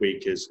of Work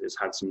Week has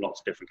had lots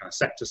of different kind of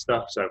sector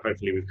stuff, so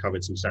hopefully we've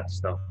covered some sector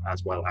stuff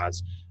as well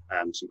as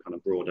some kind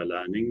of broader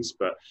learnings.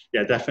 But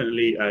yeah,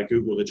 definitely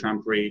Google the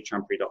Trampery,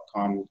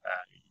 trampery.com.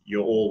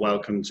 You're all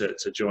welcome to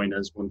join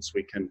us once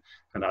we can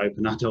kind of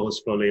open our doors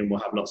fully, and we'll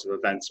have lots of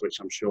events which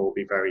I'm sure will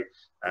be very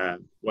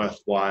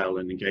worthwhile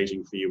and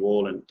engaging for you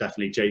all. And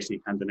definitely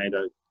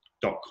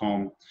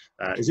jccandinedo.com.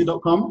 Is it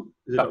 .com?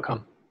 Is it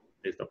 .com?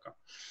 It's .com.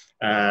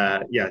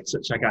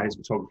 Check out his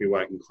photography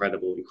work.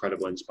 Incredible,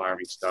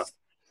 inspiring stuff.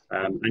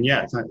 And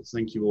yeah,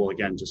 thank you all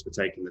again just for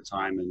taking the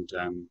time, and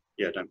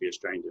yeah, don't be a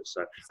stranger.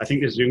 So I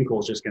think this Zoom call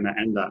is just going to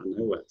end out of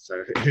nowhere.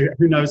 So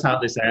who knows how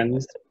this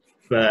ends,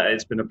 but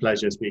it's been a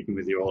pleasure speaking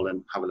with you all,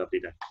 and have a lovely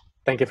day.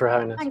 Thank you for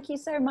having us. Thank you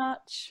so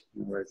much.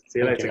 No worries. See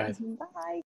you later. Guys. Bye.